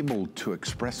 I'm able to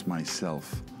express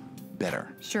myself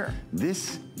better. Sure.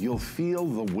 This, you'll feel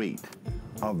the weight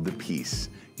of the piece.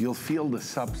 You'll feel the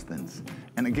substance.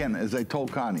 And again, as I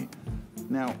told Connie,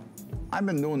 now, I've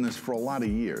been doing this for a lot of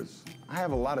years. I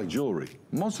have a lot of jewelry.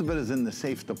 Most of it is in the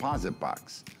safe deposit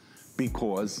box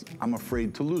because I'm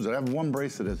afraid to lose it. I have one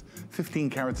bracelet that has 15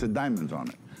 carats of diamonds on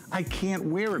it. I can't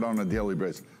wear it on a daily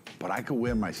basis, but I can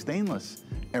wear my stainless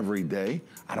every day.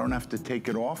 I don't have to take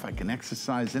it off. I can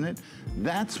exercise in it.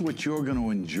 That's what you're going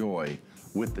to enjoy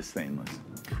with the stainless.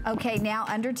 Okay, now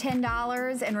under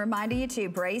 $10, and reminding you too,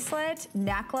 bracelet,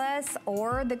 necklace,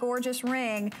 or the gorgeous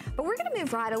ring. But we're gonna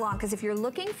move right along, because if you're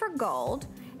looking for gold,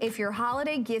 if you're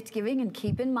holiday gift giving, and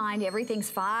keep in mind everything's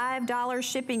 $5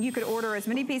 shipping, you could order as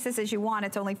many pieces as you want.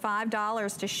 It's only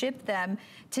 $5 to ship them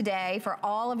today for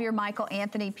all of your Michael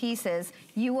Anthony pieces.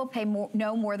 You will pay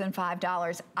no more than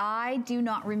 $5. I do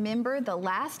not remember the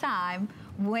last time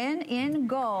when in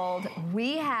gold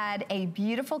we had a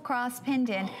beautiful cross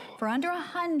pendant for under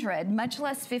 $100, much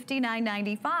less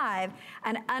 $59.95,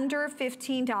 and under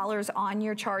 $15 on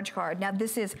your charge card. Now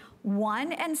this is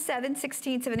 1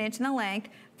 7/16 of an inch in the length,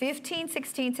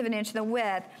 15/16 of an inch in the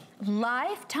width,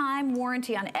 lifetime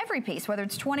warranty on every piece, whether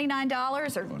it's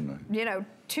 $29 or you know,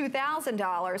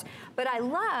 $2,000. But I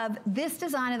love this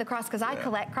design of the cross because I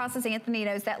collect crosses. Anthony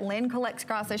knows that. Lynn collects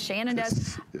crosses. Shannon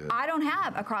does. I don't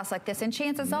have a cross like this, and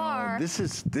chances are this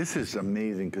is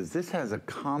amazing because this has a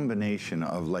combination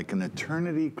of like an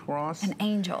eternity cross, an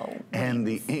angel and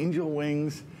the angel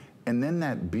wings, and then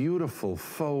that beautiful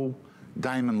faux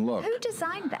diamond look. Who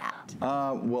designed that?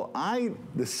 Well,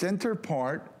 the center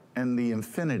part and the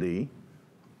infinity,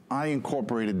 I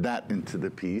incorporated that into the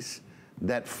piece.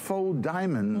 That faux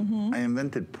diamond I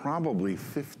invented probably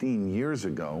 15 years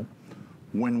ago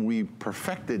when we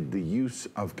perfected the use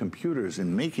of computers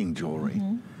in making jewelry.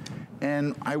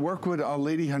 And I work with a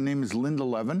lady, her name is Linda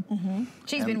Levin.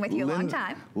 She's been with you a long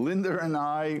time. Linda and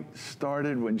I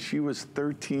started when she was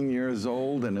 13 years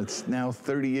old, and it's now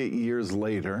 38 years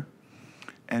later.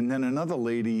 And then another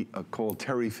lady called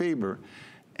Terry Faber,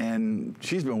 and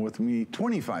she's been with me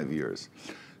 25 years.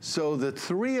 So the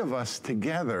three of us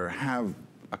together have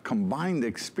a combined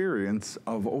experience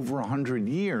of over 100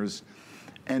 years.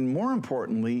 And more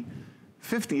importantly,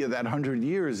 50 of that 100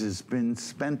 years has been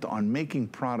spent on making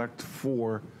product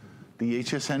for the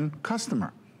HSN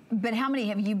customer. But how many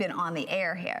have you been on the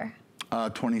air here?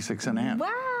 26 and a half.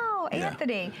 Wow,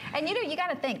 Anthony. Yeah. And you know, you got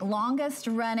to think, longest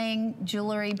running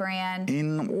jewelry brand.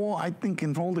 I think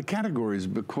in all the categories,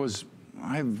 because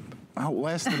I've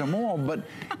outlasted them all, but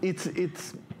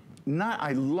it's not,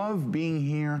 I love being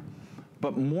here,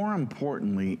 but more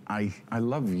importantly, I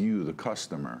love you, the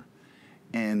customer.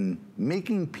 And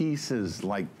making pieces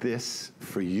like this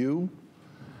for you,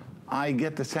 I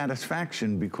get the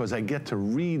satisfaction because I get to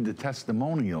read the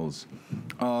testimonials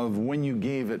of when you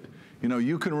gave it. You know,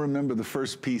 you can remember the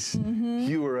first piece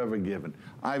you were ever given.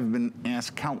 I've been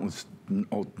asked countless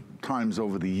times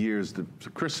over the years, the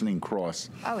christening cross,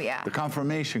 the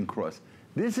confirmation cross.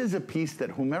 This is a piece that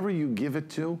whomever you give it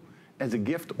to as a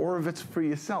gift, or if it's for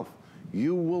yourself,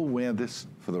 you will wear this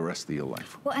for the rest of your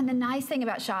life. Well, and the nice thing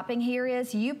about shopping here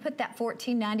is you put that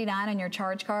 $14.99 on your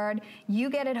charge card, you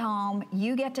get it home,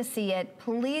 you get to see it.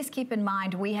 Please keep in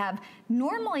mind, we have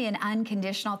normally an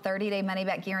unconditional 30-day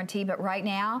money-back guarantee, but right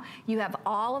now you have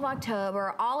all of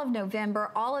October, all of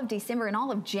November, all of December, and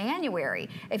all of January.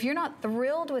 If you're not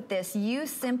thrilled with this, you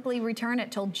simply return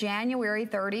it till January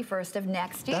 31st of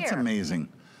next year. That's amazing.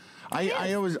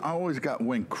 I always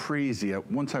went crazy.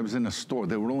 Once I was in a store,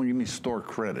 they would only give me store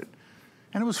credit.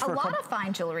 And it was for a lot of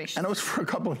fine jewelry. And it was for a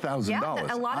couple of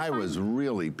 $1,000. A lot of I was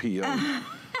really PO'd,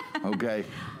 okay?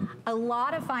 A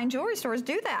lot of fine jewelry stores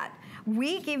do that.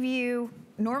 We give you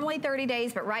normally 30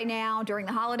 days, but right now, during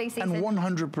the holiday season. And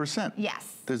 100%.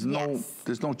 Yes. There's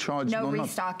no charge. No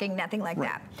restocking, nothing like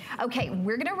that. Okay,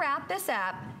 we're gonna wrap this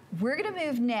up. We're gonna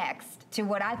move next to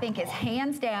what I think is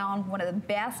hands down one of the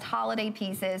best holiday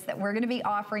pieces that we're gonna be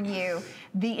offering you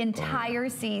the entire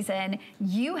season.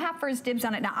 You have first dibs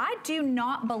on it. Now, I do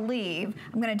not believe,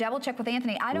 I'm gonna double check with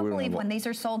Anthony, I don't believe when these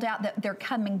are sold out that they're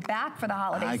coming back for the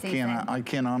holiday season. I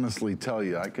can't honestly tell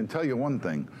you. I can tell you one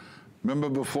thing. Remember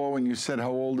before when you said how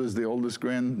old is the oldest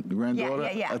granddaughter?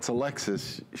 Yeah. That's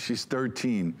Alexis. She's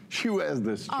 13. She wears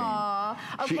this chain. Aww,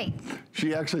 okay.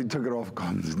 She actually took it off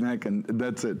Colin's neck, and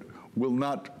that's it. Will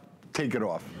not take it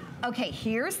off. Okay,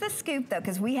 here's the scoop though,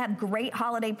 because we have great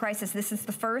holiday prices. This is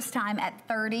the first time at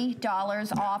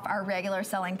 $30 off our regular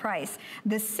selling price.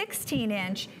 The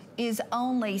 16-inch is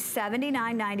only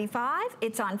 $79.95.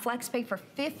 It's on FlexPay for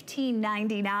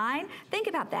 $15.99. Think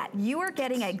about that. You are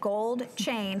getting a gold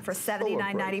chain for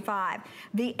 $79.95.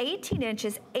 The 18-inch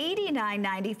is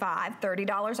 $89.95,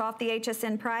 $30 off the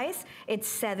HSN price. It's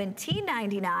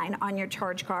 $17.99 on your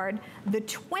charge card. The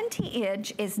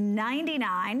 20-inch is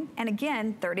 $99, and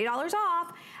again, $30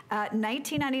 off,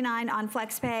 $19.99 on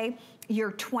FlexPay.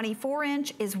 Your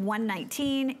 24-inch is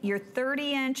 $119. Your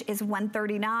 30-inch is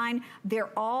 $139. They're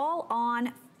all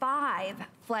on 5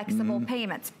 flexible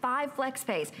payments, 5 flex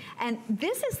pays. And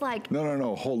this is like...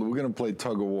 No, hold it. We're going to play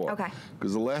tug of war. Okay.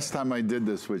 Because the last time I did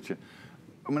this with you,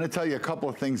 I'm going to tell you a couple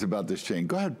of things about this chain.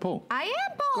 Go ahead, pull. I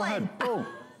am pulling. Go ahead, pull.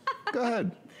 Go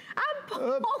ahead.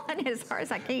 I'm pulling as far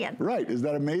as I can. Right, is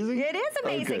that amazing? It is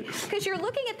amazing, because you're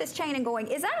looking at this chain and going,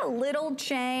 is that a little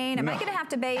chain? Am I gonna have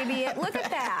to baby it? Look at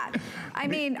that. I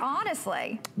mean,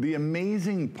 honestly. The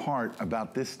amazing part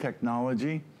about this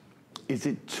technology is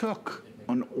it took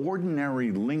an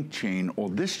ordinary link chain, or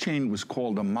this chain was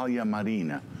called a maglia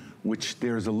marina, which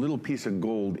there's a little piece of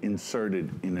gold inserted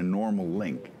in a normal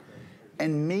link,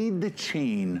 and made the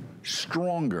chain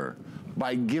stronger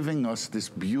by giving us this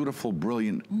beautiful,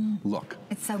 brilliant look.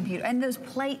 It's so beautiful. And those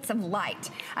plates of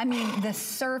light. I mean, the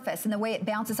surface and the way it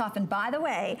bounces off. And by the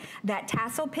way, that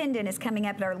tassel pendant is coming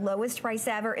up at our lowest price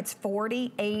ever. It's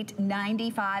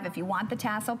 $48.95 if you want the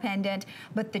tassel pendant.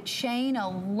 But the chain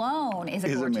alone is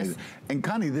a gorgeous. Amazing. And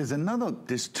Connie,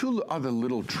 there's 2 other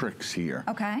little tricks here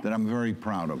that I'm very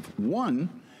proud of. One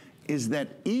is that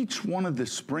each one of the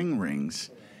spring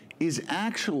rings is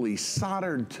actually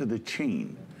soldered to the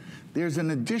chain. There's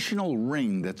an additional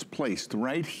ring that's placed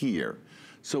right here.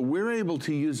 So we're able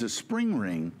to use a spring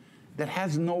ring that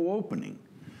has no opening.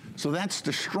 So that's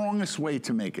the strongest way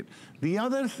to make it. The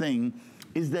other thing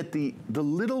is that the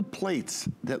little plates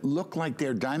that look like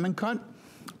they're diamond cut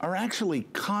are actually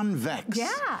convex.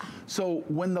 Yeah. So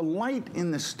when the light in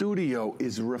the studio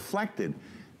is reflected,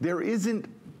 there isn't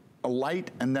a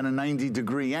light and then a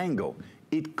 90-degree angle.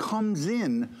 it comes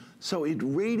in, so it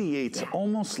radiates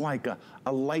almost like a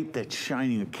light that's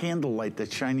shining, a candle light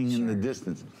that's shining in the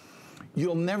distance.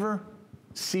 You'll never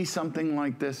see something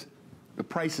like this. The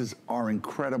prices are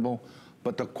incredible,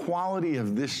 but the quality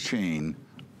of this chain,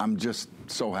 I'm just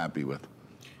so happy with.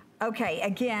 Okay,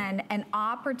 again, an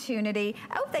opportunity.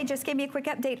 Oh, they just gave me a quick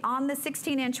update on the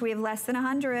 16-inch. We have less than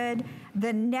 100.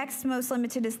 The next most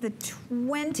limited is the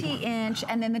 20-inch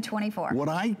and then the 24. What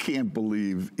I can't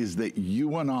believe is that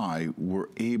you and I were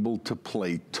able to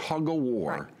play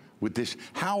tug-of-war with this.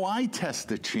 How I test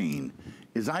the chain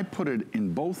is I put it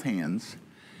in both hands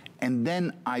and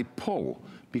then I pull,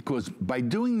 because by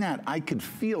doing that, I could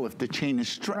feel if the chain is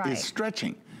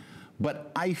stretching.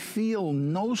 But I feel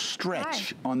no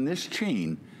stretch on this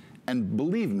chain, and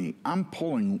believe me, I'm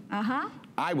pulling,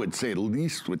 I would say at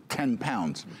least with 10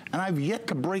 pounds, and I've yet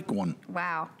to break one.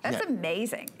 Wow, that's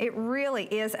amazing. It really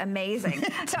is amazing.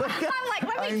 So I'm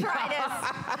like, let me try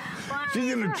this.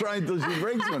 She's gonna try until she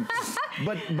breaks one.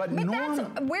 But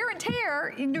that's wear and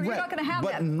tear, you're not gonna have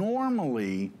that. But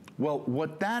normally, well,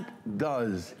 what that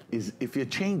does is if your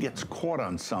chain gets caught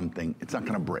on something, it's not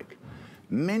gonna break.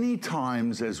 Many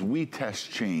times as we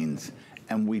test chains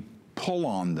and we pull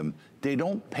on them, they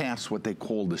don't pass what they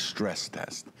call the stress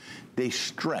test. They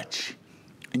stretch.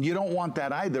 And you don't want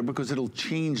that either, because it'll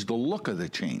change the look of the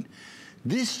chain.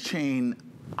 This chain,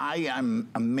 I am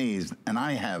amazed, and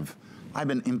I've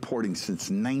been importing since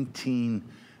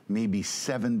maybe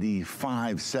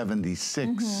 75,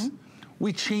 76.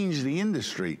 We changed the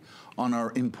industry on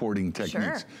our importing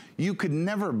techniques. You could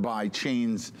never buy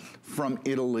chains from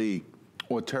Italy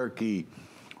or Turkey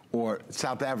or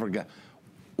South Africa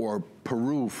or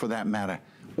Peru, for that matter,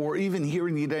 or even here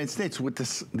in the United States with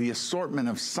the assortment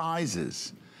of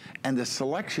sizes and the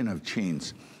selection of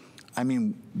chains. I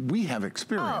mean, we have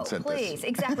experience at this. Oh, please,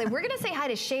 exactly. We're going to say hi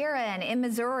to Sharon in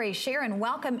Missouri. Sharon,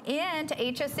 welcome in to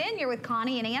HSN. You're with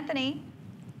Connie and Anthony.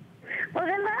 Well,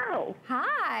 hello.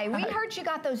 Hi. We heard you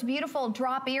got those beautiful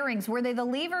drop earrings. Were they the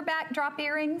lever back drop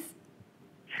earrings?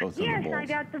 Yes, I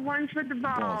got the ones with the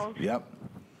balls. Yep.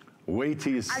 Wait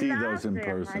till you see those in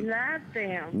person. I love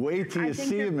them. Wait till you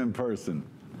see them in person.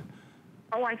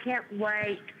 Oh, I can't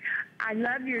wait. I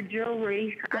love your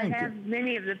jewelry. I have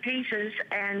many of the pieces,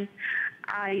 and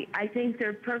I think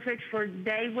they're perfect for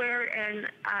day wear, and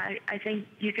I think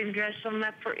you can dress them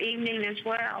up for evening as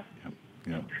well.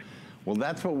 Yep. Well,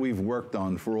 that's what we've worked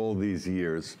on for all these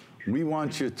years. We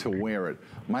want you to wear it.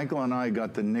 Michael and I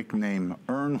got the nickname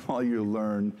Earn While You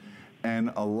Learn,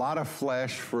 and a lot of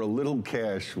flash for a little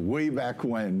cash way back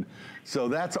when. So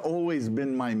that's always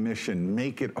been my mission.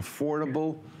 Make it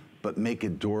affordable, but make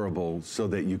it durable so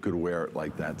that you could wear it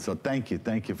like that. So thank you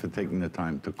for taking the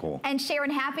time to call. And Sharon,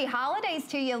 happy holidays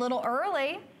to you a little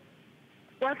early.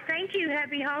 Well, thank you.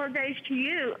 Happy holidays to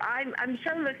you. I'm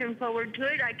so looking forward to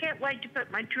it. I can't wait to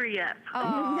put my tree up.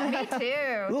 Oh, me too.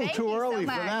 A little thank too early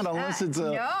so for that, unless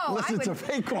it's a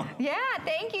fake one. Yeah,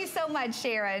 thank you so much,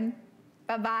 Sharon.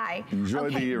 Bye-bye.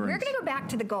 Enjoy the earrings. We're going to go back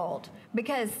to the gold,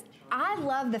 because I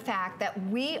love the fact that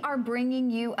we are bringing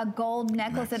you a gold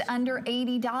necklace at under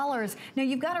 $80. Now,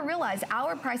 you've got to realize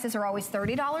our prices are always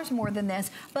 $30 more than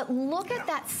this, but look at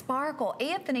that sparkle.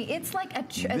 Anthony, it's like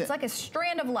a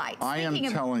strand of light. I am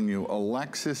telling you,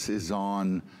 Alexis is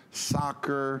on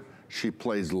soccer. She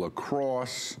plays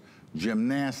lacrosse,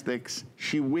 gymnastics.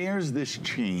 She wears this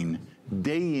chain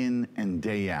day in and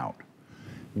day out.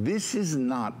 This is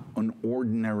not an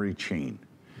ordinary chain.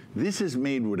 This is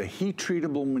made with a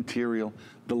heat-treatable material,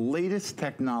 the latest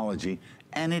technology,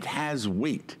 and it has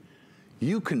weight.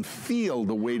 You can feel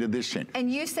the weight of this chain. And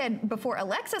you said before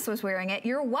Alexis was wearing it,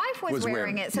 your wife was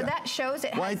wearing it, so that shows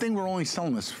it has... Well, I think we're only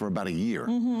selling this for about a year.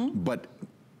 But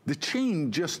the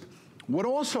chain what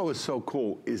also is so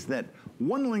cool is that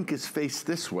one link is faced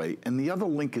this way and the other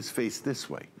link is faced this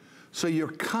way. So you're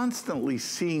constantly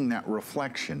seeing that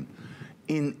reflection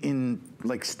in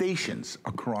like stations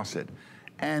across it.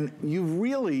 And you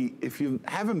really, if you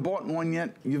haven't bought one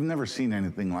yet, you've never seen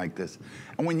anything like this.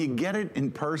 And when you get it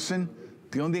in person,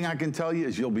 the only thing I can tell you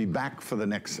is you'll be back for the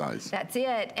next size. That's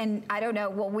it. And I don't know,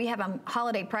 well, we have a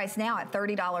holiday price now at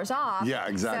 $30 off. Yeah,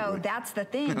 exactly. So that's the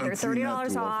thing. They're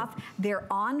 $30 off. They're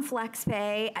on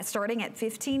FlexPay, starting at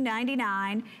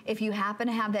 $15.99. If you happen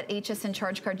to have that HSN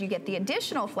charge card, you get the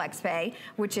additional FlexPay,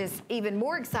 which is even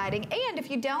more exciting. And if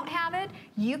you don't have it,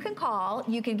 you can call.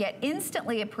 You can get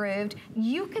instantly approved.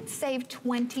 You could save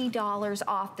 $20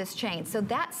 off this chain. So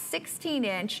that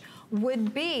 16-inch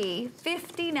would be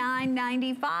 $59.99.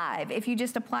 $14.95 if you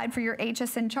just applied for your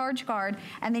HSN charge card,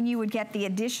 and then you would get the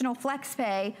additional flex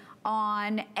pay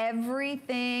on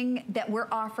everything that we're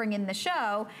offering in the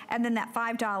show, and then that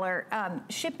 $5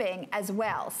 shipping as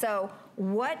well. So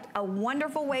what a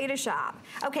wonderful way to shop.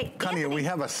 Okay, Connie, we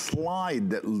have a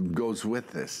slide that goes with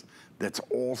this that's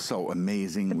also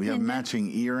amazing. We have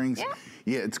matching earrings. Yeah.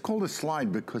 Yeah, it's called a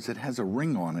slide because it has a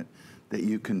ring on it that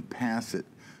you can pass it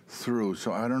through.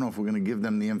 So I don't know if we're going to give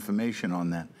them the information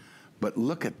on that, but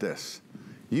look at this.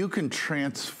 You can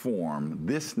transform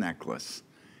this necklace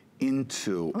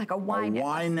into like a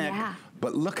Y neck, yeah.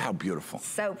 But look how beautiful.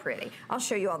 So pretty. I'll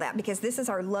show you all that because this is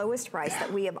our lowest price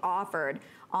that we have offered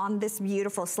on this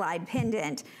beautiful slide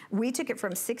pendant. We took it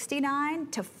from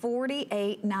 $69 to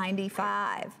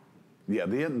 $48.95. Yeah,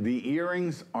 the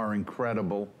earrings are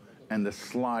incredible, and the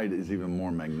slide is even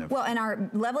more magnificent. Well, and our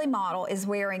lovely model is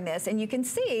wearing this, and you can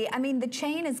see, I mean, the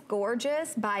chain is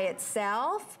gorgeous by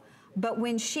itself, but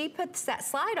when she puts that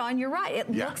slide on, you're right,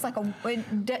 it looks like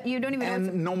you don't even know.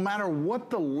 And no matter what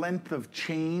the length of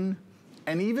chain,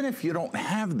 and even if you don't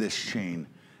have this chain,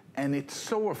 and it's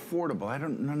so affordable, I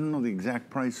don't know the exact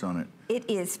price on it. It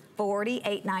is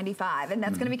 $48.95, and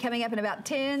that's going to be coming up in about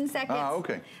 10 seconds.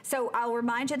 Okay. So I'll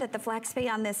remind you that the flex pay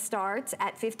on this starts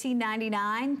at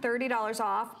 $15.99, $30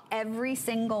 off every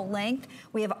single length.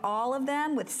 We have all of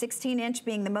them, with 16-inch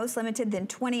being the most limited, then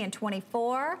 20 and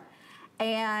 24.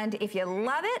 And if you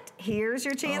love it, here's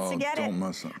your chance to get it. Don't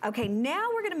miss it. Okay, now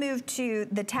we're going to move to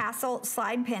the tassel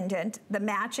slide pendant, the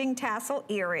matching tassel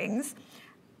earrings.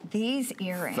 These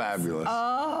earrings. Fabulous.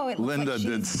 Oh, it looks Linda like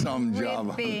did some job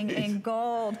on dripping these. in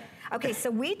gold. Okay, so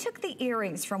we took the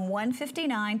earrings from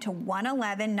 $159 to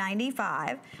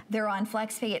 $111.95. They're on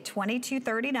FlexPay at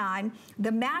 $22.39.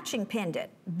 The matching pendant,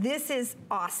 this is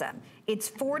awesome.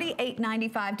 It's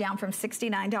 $48.95 down from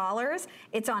 $69.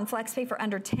 It's on FlexPay for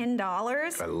under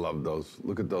 $10. I love those.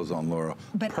 Look at those on Laura.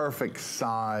 Perfect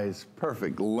size,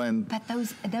 perfect length.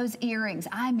 But those earrings,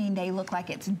 I mean, they look like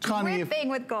it's dripping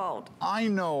with gold. I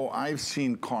know I've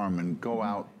seen Carmen go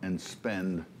out and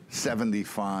spend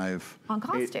 $75 on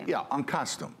costume. Yeah, on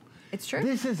costume. It's true.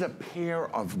 This is a pair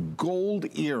of gold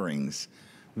earrings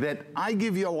that I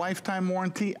give you a lifetime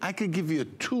warranty. I could give you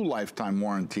 2 lifetime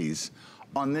warranties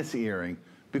on this earring,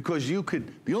 because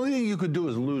the only thing you could do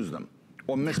is lose them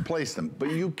or misplace them,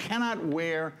 but you cannot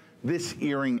wear this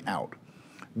earring out.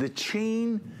 The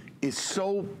chain is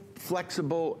so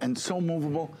flexible and so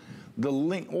movable.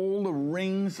 All the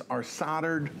rings are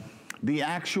soldered. The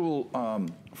actual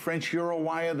French Euro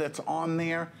wire that's on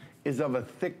there is of a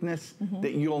thickness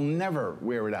that you'll never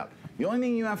wear it out. The only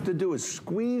thing you have to do is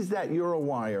squeeze that Euro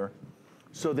wire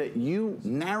so that you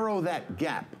narrow that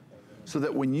gap, so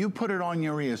that when you put it on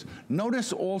your ears,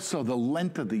 notice also the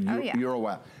length of the Euro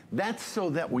wire. That's so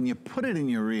that when you put it in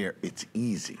your ear, it's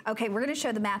easy. Okay, we're gonna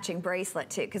show the matching bracelet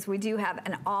too, because we do have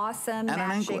an awesome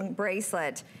matching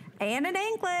bracelet. And an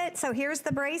anklet. So here's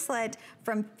the bracelet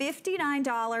from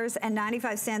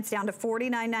 $59.95 down to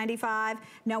 $49.95.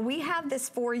 Now we have this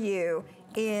for you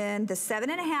in the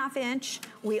 7.5 inch.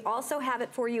 We also have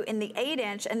it for you in the 8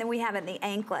 inch, and then we have it in the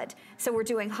anklet. So we're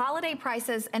doing holiday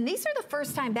prices, and these are the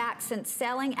first time back since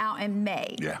selling out in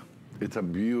May. Yeah, it's a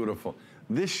beautiful,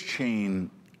 this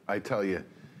chain, I tell you,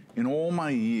 in all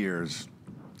my years,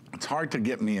 it's hard to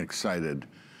get me excited,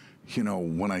 you know,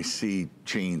 when I see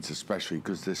chains, especially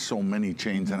because there's so many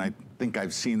chains, and I think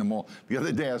I've seen them all. The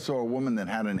other day I saw a woman that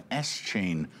had an S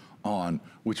chain on,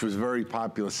 which was very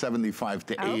popular, 75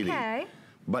 to 80. Okay.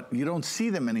 But you don't see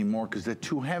them anymore because they're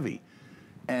too heavy.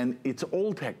 And it's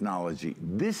old technology.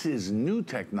 This is new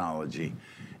technology.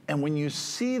 And when you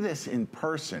see this in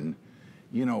person,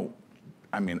 you know,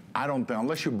 I mean, I don't think,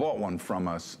 unless you bought one from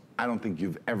us, I don't think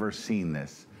you've ever seen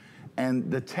this.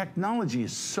 And the technology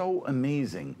is so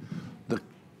amazing. The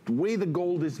way the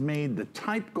gold is made, the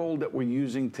type gold that we're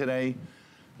using today,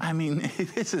 I mean,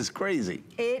 this is crazy.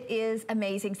 It is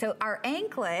amazing. So our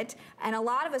anklet, and a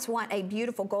lot of us want a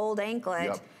beautiful gold anklet.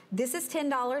 Yep. This is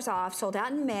 $10 off, sold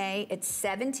out in May. It's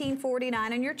 $17.49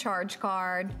 on your charge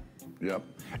card. Yep.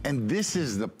 And this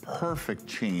is the perfect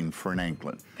chain for an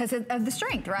anklet. Because of the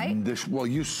strength, right? Well,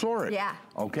 you saw it. Yeah.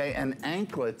 Okay, and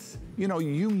anklets, you know,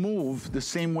 you move the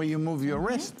same way you move your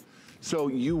wrist. So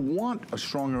you want a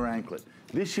stronger anklet.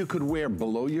 This you could wear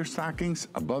below your stockings,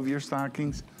 above your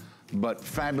stockings, but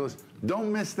fabulous.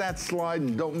 Don't miss that slide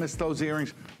and don't miss those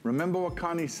earrings. Remember what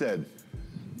Connie said.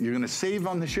 You're gonna save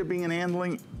on the shipping and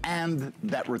handling, and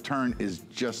that return is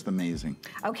just amazing.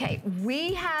 Okay,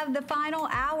 we have the final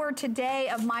hour today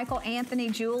of Michael Anthony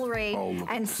jewelry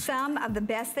and some of the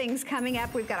best things coming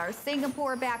up. We've got our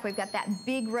Singapore back, we've got that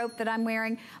big rope that I'm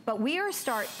wearing, but we are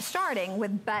starting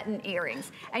with button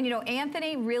earrings. And you know,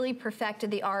 Anthony really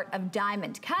perfected the art of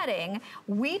diamond cutting.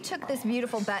 We took this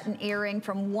beautiful button earring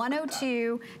from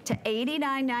 $102 to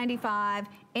 $89.95.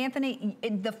 Anthony,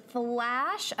 the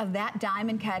flash of that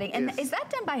diamond cutting, and is that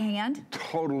done by hand?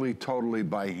 Totally, totally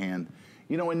by hand.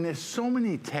 You know, and there's so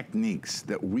many techniques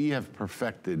that we have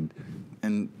perfected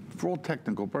and for all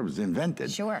technical purposes,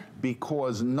 invented. Sure.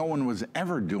 Because no one was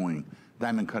ever doing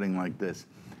diamond cutting like this.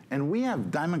 And we have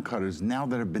diamond cutters now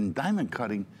that have been diamond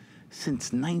cutting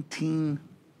since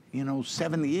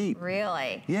 1978.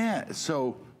 Really? Yeah,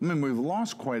 so, I mean, we've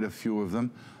lost quite a few of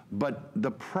them, but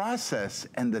the process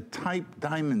and the type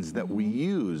diamonds that we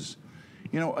use,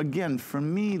 you know, again, for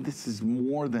me, this is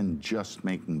more than just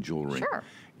making jewelry. Sure.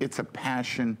 It's a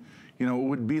passion. You know, it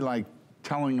would be like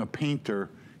telling a painter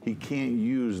he can't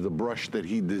use the brush that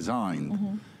he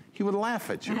designed. He would laugh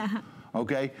at you,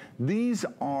 okay? These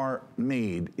are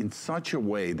made in such a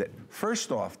way that,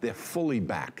 first off, they're fully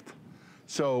backed.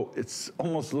 So it's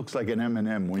almost looks like an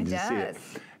M&M when you see it.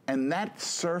 And that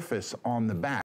surface on the back